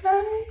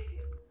 Okay.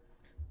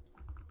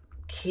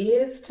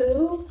 Kids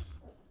too?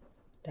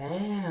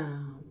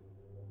 Damn.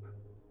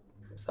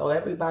 So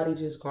everybody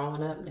just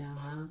growing up now,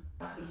 huh?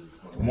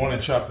 Good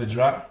morning, chocolate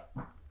drop.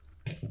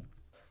 A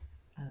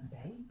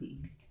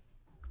baby.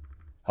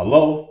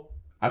 Hello?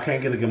 I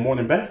can't get a good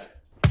morning back.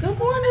 Good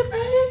morning,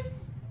 babe.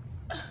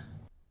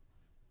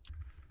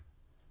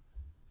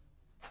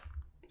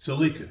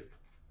 Salika,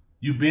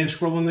 you been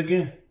scrolling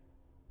again?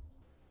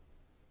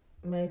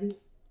 Maybe.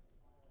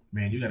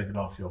 Man, you gotta get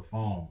off your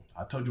phone.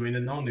 I told you ain't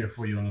nothing on there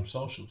for you on them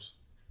socials.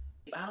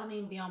 I don't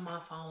even be on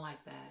my phone like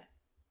that.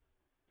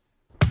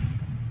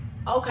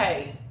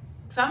 Okay.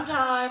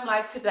 Sometime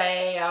like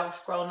today, I was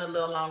scrolling a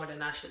little longer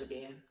than I should have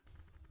been.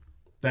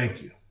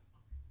 Thank you.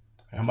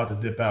 I'm about to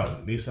dip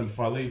out. Need something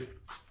before I leave?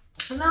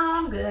 No,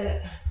 I'm good.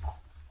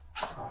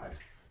 All right.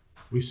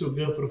 We still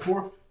good for the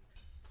 4th?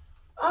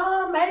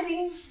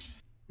 Maybe.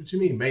 What you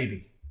mean,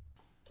 maybe?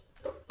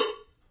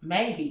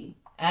 Maybe.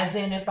 As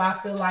in if I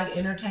feel like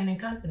entertaining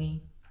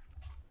company.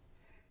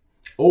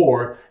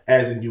 Or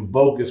as in you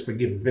bogus for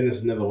giving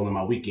Venice another one of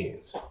my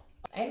weekends.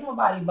 Ain't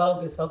nobody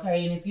bogus,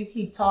 okay? And if you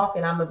keep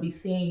talking, I'm gonna be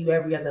seeing you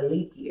every other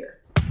leap year.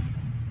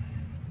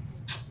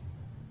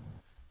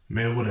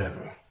 Man,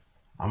 whatever.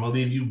 I'm gonna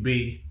leave you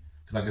be,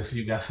 because I can see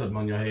you got something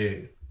on your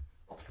head.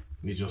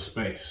 Need your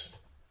space.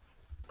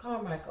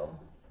 Carmichael,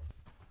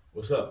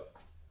 What's up?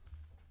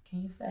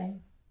 can you say?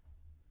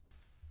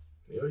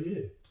 Hell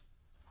yeah.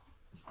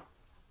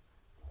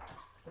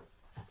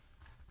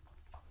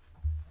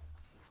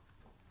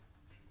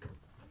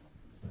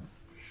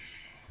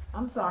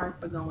 I'm sorry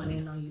for going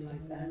in on you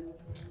like that.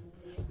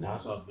 Nah,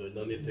 it's all good.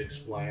 No need to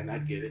explain. I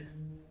get it.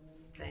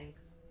 Thanks.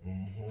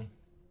 Mm-hmm.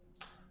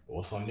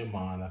 What's on your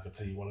mind? I can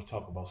tell you want to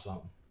talk about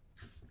something.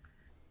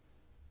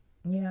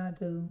 Yeah, I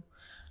do.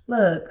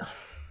 Look,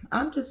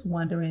 I'm just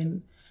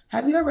wondering,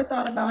 have you ever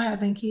thought about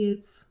having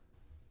kids?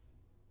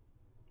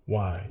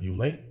 Why? You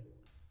late?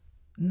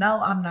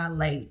 No, I'm not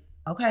late.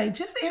 Okay,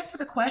 just answer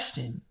the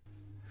question.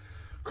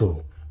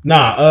 Cool.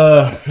 Nah,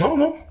 I don't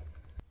know.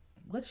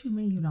 What you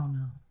mean you don't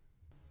know?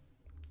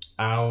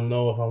 I don't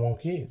know if I want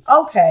kids.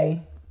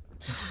 Okay.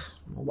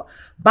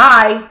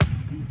 Bye.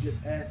 You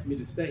just asked me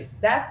to stay.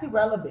 That's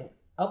irrelevant.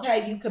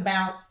 Okay, you could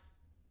bounce.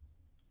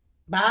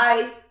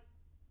 Bye.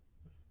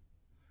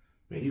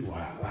 Man, you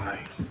wild,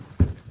 like.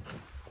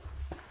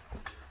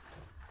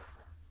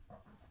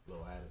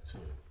 Little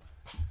attitude.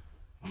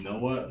 You know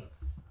what?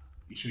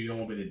 You sure you don't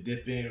want me to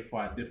dip in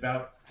before I dip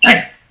out?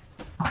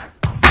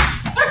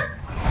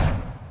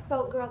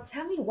 So, girl,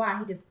 tell me why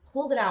he just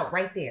pulled it out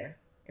right there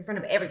in front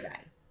of everybody.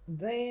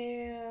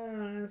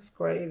 Damn, that's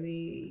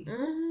crazy.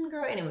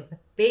 Girl, and it was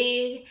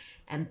big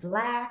and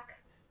black,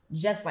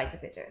 just like the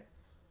pictures.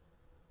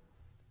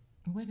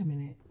 Wait a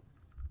minute.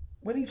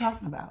 What are you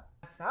talking about?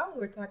 I thought we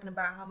were talking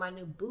about how my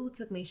new boo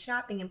took me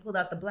shopping and pulled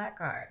out the black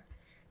card.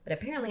 But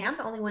apparently I'm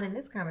the only one in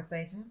this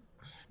conversation.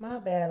 My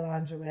bad,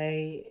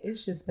 lingerie.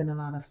 It's just been a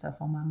lot of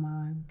stuff on my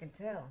mind. I can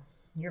tell.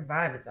 Your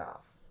vibe is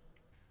off.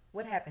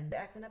 What happened?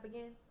 Acting up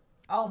again?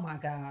 Oh my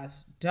gosh.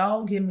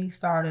 Don't get me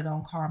started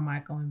on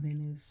Carmichael and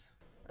Venice.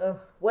 Ugh,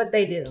 what'd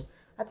they do?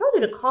 I told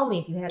you to call me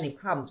if you had any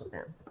problems with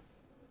them.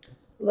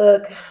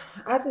 Look,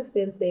 I just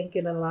been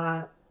thinking a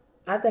lot.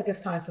 I think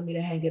it's time for me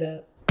to hang it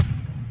up.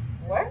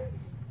 What?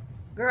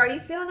 Girl, are you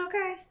feeling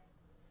okay?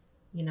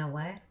 You know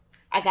what?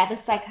 I got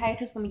this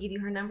psychiatrist. Let me give you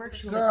her number.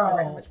 She'll make you feel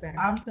so much better.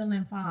 I'm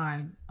feeling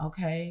fine,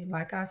 okay?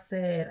 Like I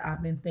said,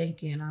 I've been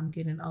thinking I'm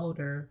getting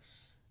older.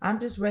 I'm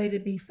just ready to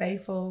be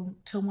faithful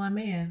to one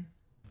man.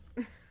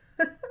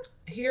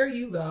 Here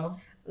you go.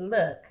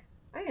 Look,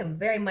 I am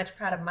very much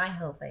proud of my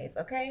hoe phase,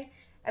 okay?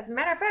 As a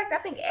matter of fact, I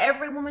think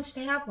every woman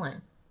should have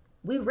one.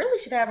 We really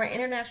should have our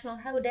International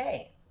Hoe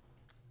Day.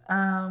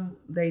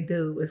 They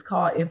do. It's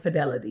called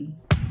infidelity.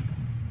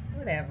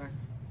 Whatever.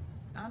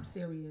 I'm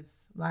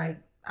serious. Like,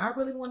 I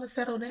really want to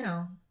settle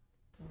down.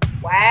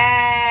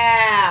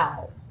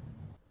 Wow.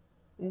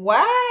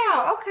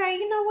 Wow. Okay,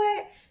 you know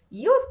what?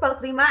 You were supposed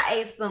to be my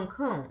ace boom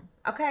coon,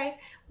 okay?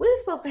 We were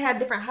supposed to have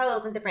different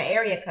hoes and different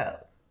area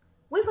codes.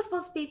 We were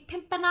supposed to be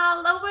pimping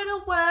all over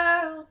the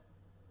world.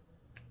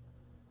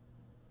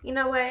 You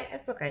know what?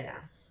 It's okay now.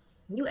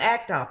 You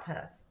act all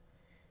tough.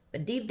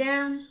 But deep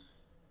down,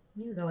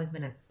 you've always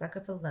been a sucker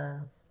for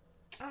love.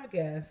 I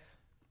guess.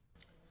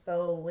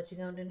 So what you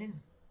gonna do now?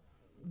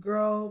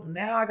 Girl,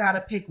 now I gotta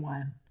pick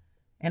one.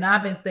 And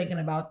I've been thinking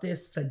about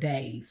this for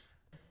days.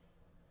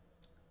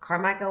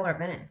 Carmichael or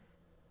Venice?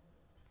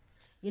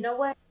 You know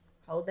what?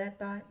 Hold that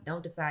thought.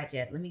 Don't decide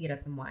yet. Let me get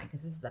us some wine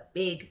because this is a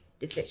big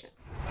decision.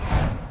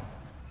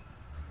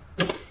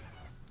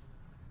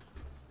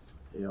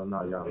 Hell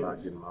no, y'all not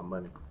getting my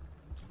money.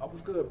 I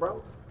was good,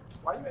 bro.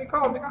 Why you ain't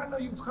called, nigga? I didn't know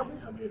you was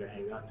coming. I'm here to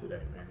hang out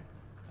today, man.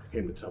 I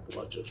came to talk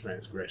about your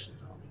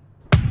transgressions,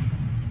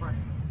 homie.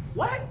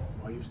 What?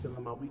 Why you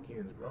stealing my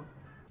weekends, bro?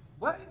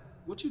 What?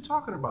 What you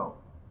talking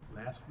about?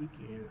 Last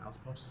weekend, I was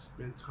supposed to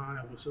spend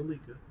time with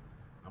Salika,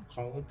 I'm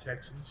calling,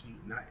 texting. She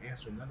not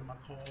answering none of my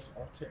calls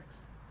or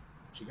texts.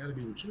 She got to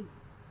be with you.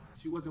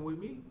 She wasn't with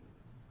me.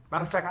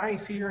 Matter of fact, I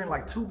ain't seen her in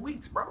like 2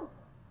 weeks, bro.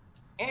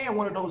 And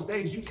one of those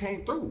days you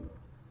came through.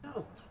 That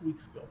was 2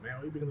 weeks ago,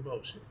 man. We been in the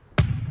bullshit.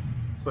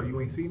 So you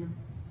ain't seen her?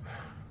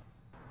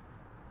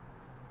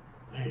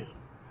 Damn,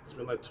 it's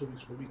been like 2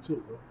 weeks for me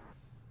too, bro.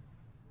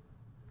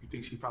 You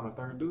think she found a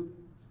third dude?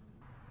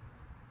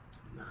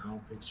 Nah, I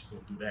don't think she's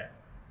gonna do that.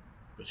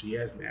 But she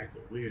has been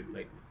acting weird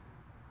lately.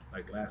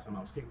 Like last time I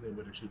was kicking it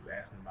with her, she was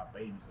asking about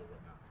babies and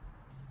whatnot.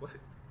 What?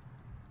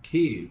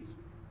 Kids.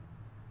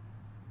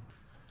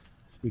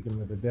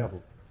 Speaking of the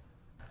devil.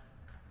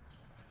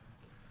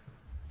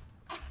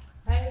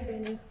 Hey,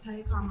 Dennis.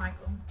 Hey,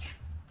 Carmichael.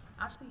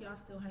 I see y'all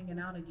still hanging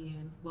out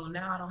again. Well,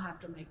 now I don't have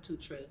to make 2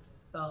 trips,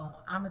 so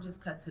I'ma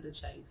just cut to the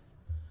chase.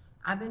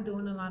 I've been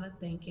doing a lot of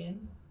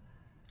thinking,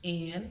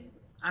 and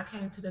I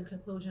came to the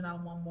conclusion I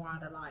want more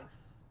out of life.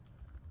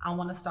 I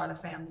want to start a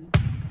family.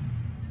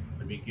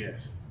 Let me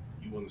guess.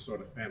 You want to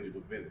start a family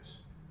with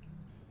Venice?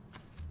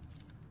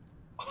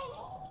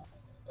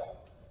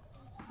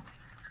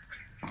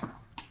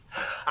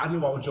 I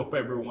knew I was your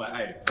favorite one.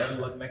 Hey, better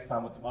luck next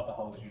time with the other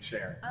hoes you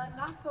sharing.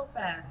 Not so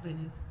fast,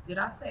 Dennis. Did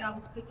I say I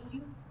was picking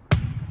you?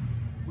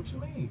 What you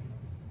mean?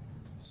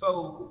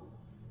 So,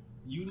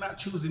 you not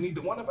choosing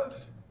either one of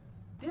us?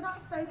 Did I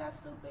say that,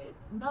 stupid?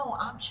 No,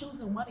 I'm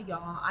choosing one of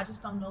y'all. I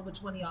just don't know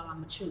which one of y'all I'm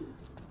gonna choose.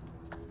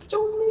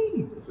 Choose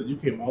me. So you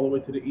came all the way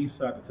to the east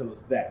side to tell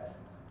us that?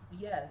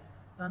 Yes,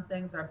 some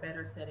things are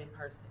better said in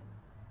person.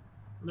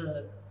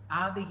 Look,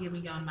 I'll be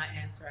giving y'all my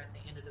answer at the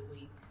end of the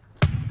week.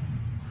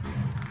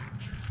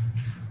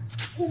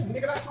 Ooh,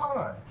 nigga, that's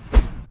mine.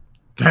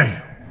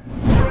 Damn.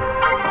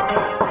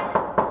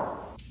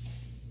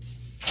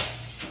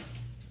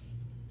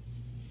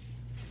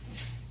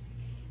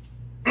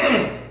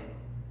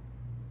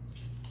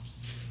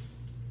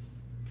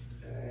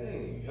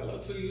 Hey, hello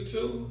to you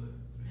too.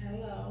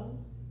 Hello.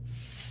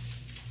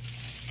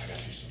 I got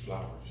you some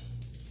flowers.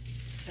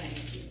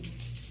 Thank you.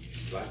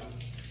 You like them?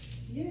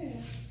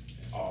 Yeah.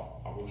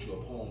 Oh, I wrote you a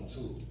poem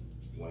too.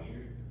 You want to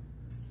hear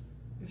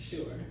it?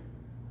 Sure.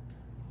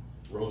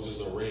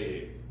 Roses are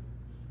red,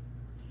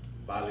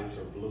 violets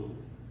are blue.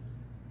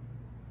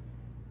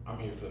 I'm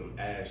here for them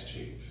ass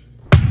chicks.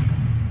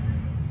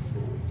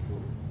 Ooh.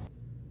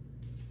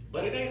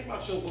 But it ain't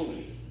about your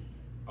booty,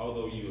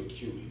 although you a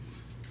cutie.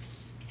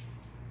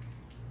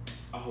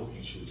 I hope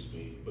you choose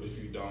me, but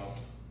if you don't,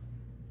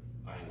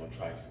 I ain't gonna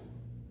trifle.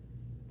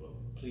 But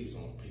please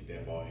don't pick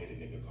that bald-headed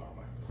nigga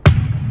Carmichael.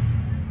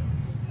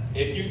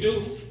 If you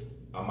do,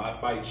 I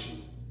might bite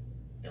you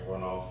and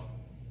run off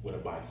with a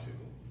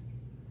bicycle.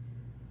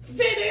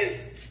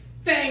 Dennis,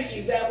 thank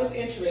you. That was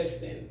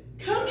interesting.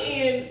 Come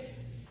in.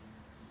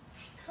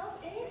 Come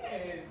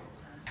in.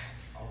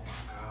 Oh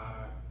my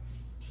God.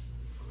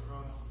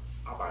 Girl,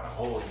 I'll bite a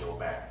hole in your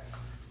back.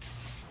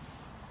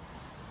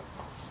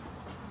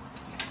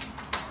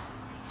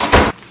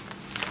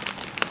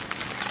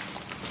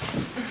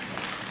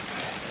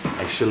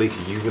 Hey,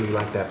 Shalika, you really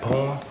like that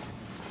poem?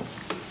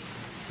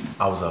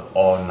 I was up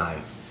all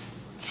night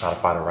trying to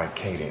find the right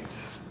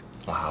cadence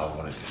on how I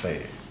wanted to say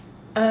it.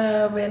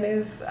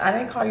 Venice, I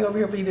didn't call you over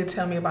here for you to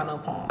tell me about no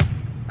poem.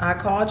 I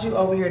called you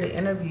over here to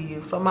interview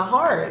you for my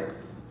heart.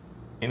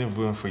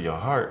 Interviewing for your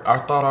heart? I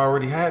thought I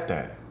already had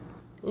that.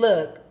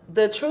 Look,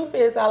 the truth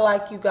is I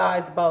like you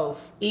guys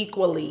both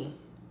equally.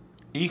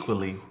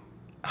 Equally?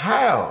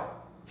 How?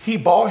 He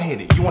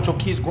bald-headed. You want your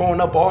kids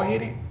growing up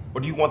bald-headed?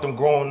 Or do you want them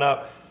growing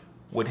up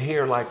with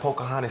hair like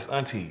Pocahontas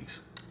aunties?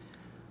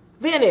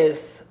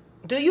 Venice,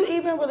 do you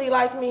even really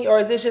like me, or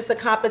is this just a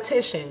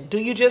competition? Do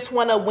you just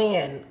want to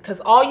win? Because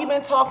all you've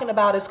been talking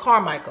about is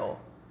Carmichael.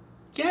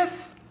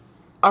 Yes,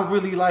 I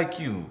really like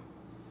you.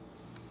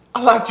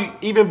 I liked you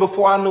even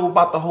before I knew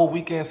about the whole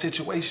weekend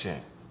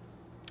situation.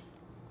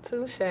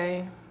 Touche.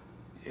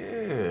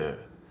 Yeah.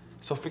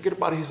 So forget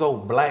about his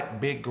old black,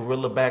 big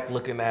gorilla back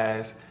looking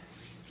ass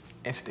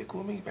and stick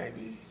with me,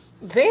 baby.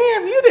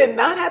 Damn, you did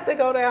not have to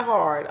go that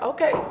hard.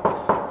 Okay.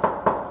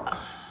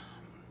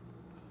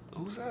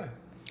 Who's that?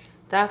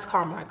 That's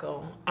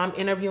Carmichael. I'm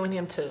interviewing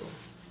him too.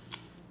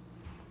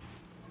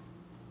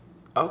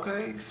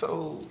 Okay,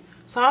 so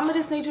I'm gonna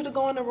just need you to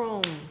go in the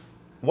room.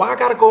 why I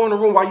gotta go in the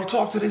room while you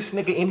talk to this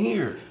nigga in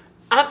here?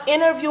 I'm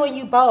interviewing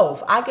you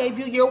both. I gave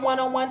you your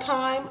one-on-one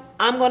time.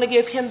 I'm gonna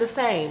give him the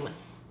same.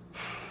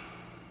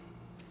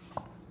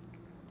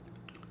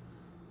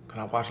 Can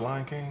I watch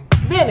Lion King?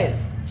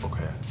 Venice.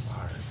 Okay,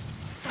 all right.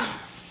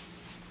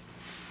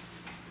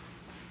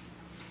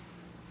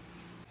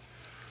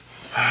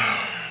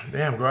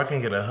 Damn, girl, I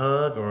can't get a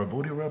hug or a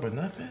booty rub or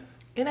nothing.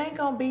 It ain't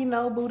gonna be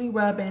no booty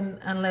rubbing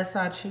unless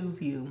I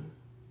choose you.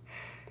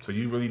 So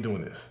you really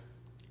doing this?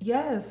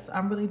 Yes,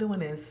 I'm really doing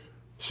this.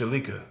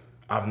 Shalika,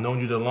 I've known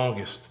you the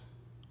longest.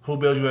 Who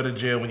bailed you out of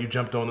jail when you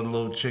jumped on the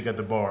little chick at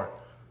the bar?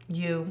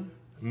 You.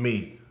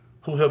 Me.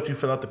 Who helped you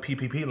fill out the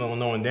PPP loan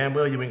knowing damn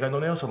well you ain't got no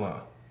nail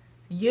salon?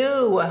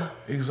 You.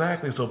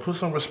 Exactly, so put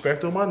some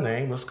respect on my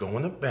name. Let's go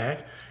in the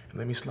back and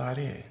let me slide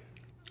in.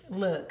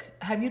 Look,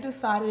 have you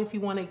decided if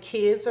you wanted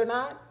kids or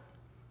not?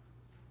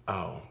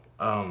 Oh,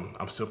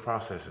 I'm still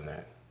processing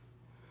that.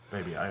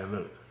 Baby,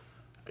 look,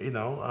 give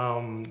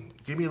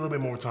me a little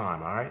bit more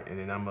time, all right? And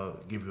then I'm gonna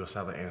give you a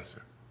solid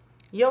answer.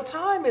 Your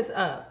time is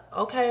up,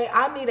 okay?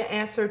 I need an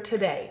answer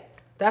today.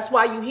 That's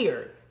why you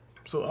here.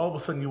 So all of a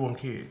sudden you want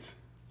kids?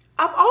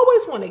 I've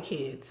always wanted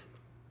kids.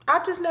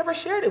 I've just never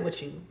shared it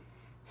with you.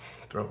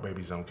 Throat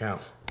babies don't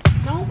count.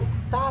 Don't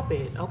stop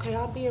it, okay?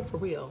 I'm being for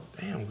real.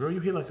 Damn, girl, you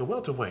hit like a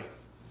welterweight.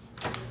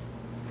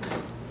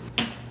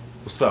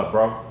 What's up,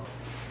 bro?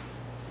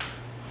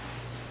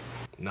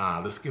 Nah,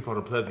 let's skip all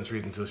the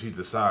pleasantries until she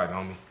decides,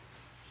 homie.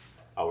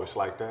 Oh, it's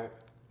like that?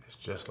 It's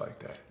just like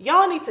that.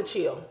 Y'all need to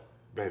chill.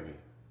 Baby,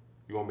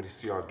 you want me to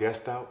see our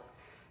guest out?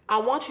 I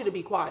want you to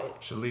be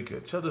quiet.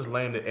 Shalika, tell this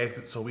lame to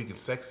exit so we can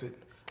sex it.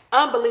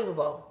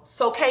 Unbelievable.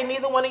 So can't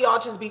neither one of y'all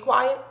just be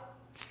quiet?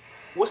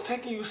 What's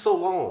taking you so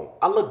long?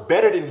 I look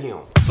better than him.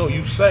 So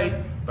you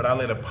say, but I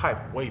let her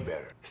pipe way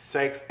better.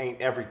 Sex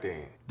ain't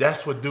everything.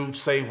 That's what dudes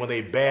say when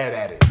they bad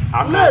at it.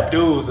 I'm not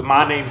dudes,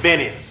 my name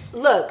Venice.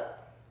 Look,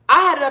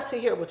 I had it up to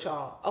here with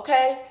y'all,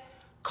 okay?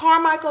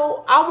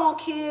 Carmichael, I want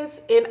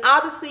kids, and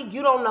obviously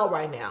you don't know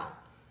right now.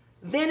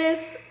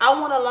 Venice, I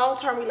want a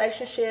long-term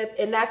relationship,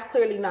 and that's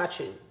clearly not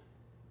you.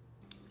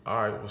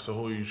 All right, well, so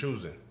who are you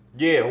choosing?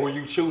 Yeah, who are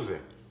you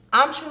choosing?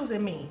 I'm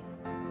choosing me,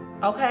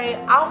 okay?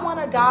 I want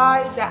a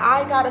guy that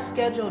I ain't gotta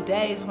schedule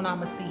days when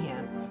I'ma see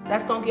him.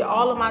 That's gonna get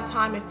all of my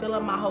time and fill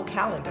up my whole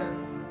calendar.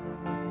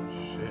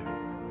 Shit,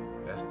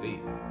 that's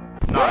deep.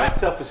 No, that's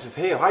selfish as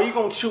hell. How you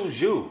gonna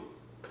choose you?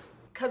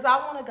 Cause I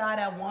want a guy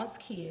that wants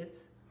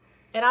kids,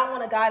 and I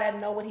want a guy that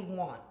know what he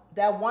want,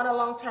 that want a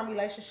long-term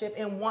relationship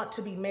and want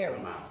to be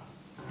married.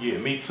 Yeah,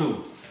 me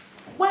too.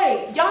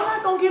 Wait, y'all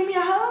not gonna give me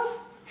a hug?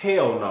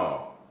 Hell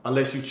no.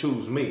 Unless you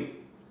choose me.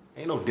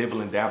 Ain't no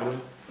dibbling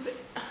dabbling.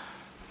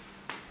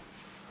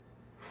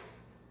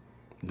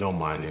 Don't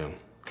mind him.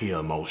 He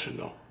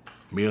emotional.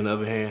 Me, on the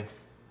other hand,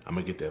 I'm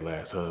gonna get that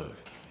last hug.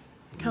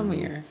 Come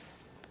here.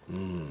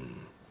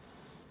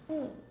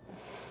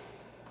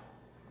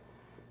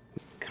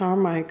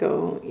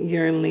 Carmichael,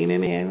 you're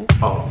leaning in.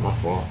 Oh, my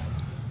fault.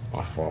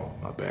 My fault.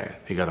 My bad.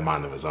 He got a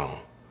mind of his own.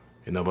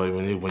 You know, but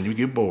when you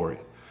get bored,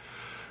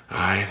 all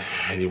right,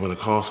 and you want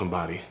to call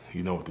somebody,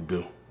 you know what to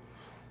do.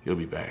 You'll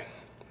be back.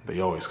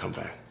 They always come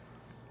back.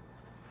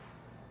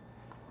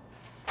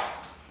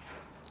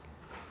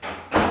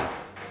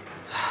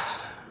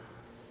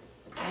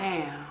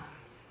 Damn,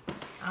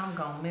 I'm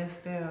gonna miss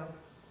them.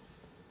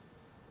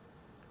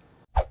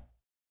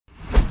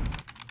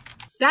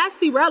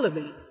 That's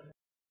irrelevant.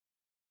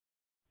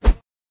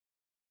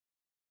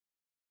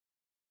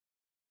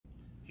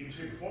 He was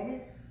here before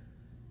me?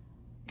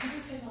 You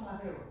just sitting on my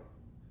bedroom.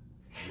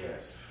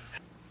 Yes.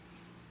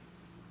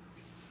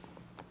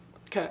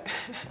 Okay.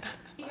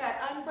 He had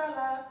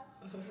umbrella.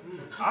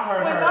 I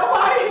heard When her.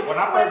 nobody, When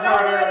I when first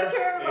heard nobody her,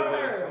 cared about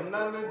it was her.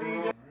 another DJ.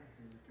 Here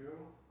we go.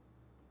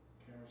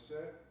 Camera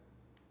set.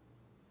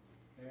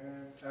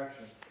 And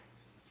action.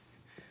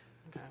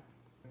 Okay.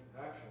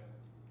 Action.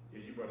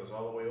 Yeah, you brought us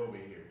all the way over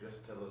here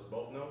just to tell us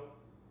both no?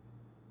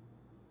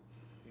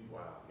 You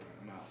wild, man.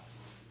 I'm out.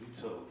 We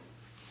took.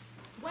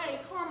 Wait,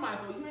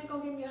 Carmichael, you ain't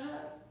gonna give me a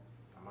hug?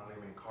 My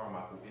name ain't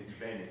Carmichael, it's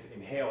Venice,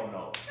 and hell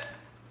no.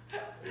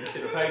 You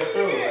should have paid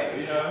through,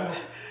 you know?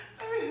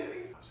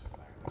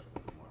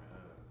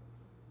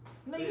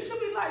 No, you should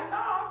be like,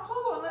 nah, I'm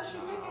cool unless you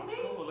picking me.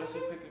 Cool, unless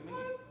you picking me.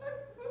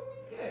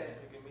 Yeah. Unless you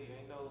picking me,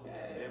 ain't no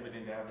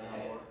everything that happened no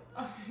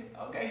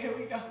more. Okay, here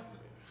we go.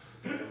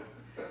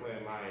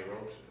 Playing my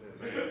roach.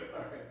 Let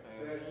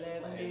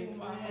me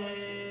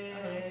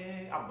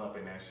play. I'm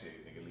bumping that shit,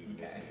 nigga, leaving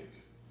this bitch.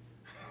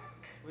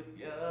 With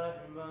your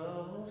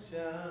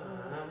emotion.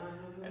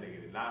 That nigga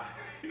did not.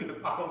 He was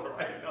all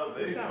right.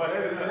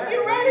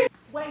 You ready?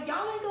 Wait,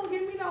 y'all ain't gonna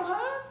give me no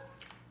hug?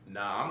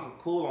 Nah, I'm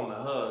cool on the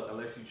hug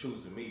unless you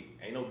choosing me.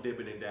 Ain't no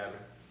dipping and dabbing.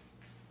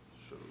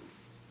 Shoot.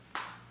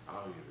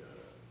 I'll give you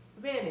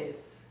a hug.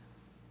 Venice.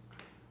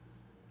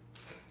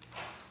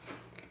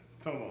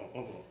 Hold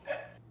on.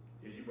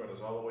 Yeah, you brought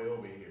us all the way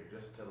over here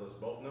just to tell us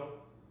both no?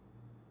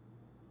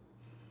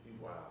 You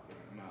wild, man.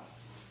 I'm out.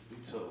 We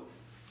took.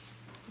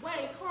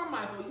 Wait,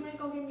 Carmichael, you ain't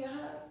gonna give me a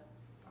hug?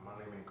 My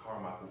name ain't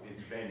Carmichael, it's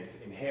Venice,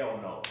 and hell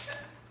no.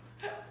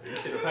 You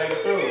should have paid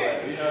through,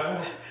 you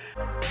know?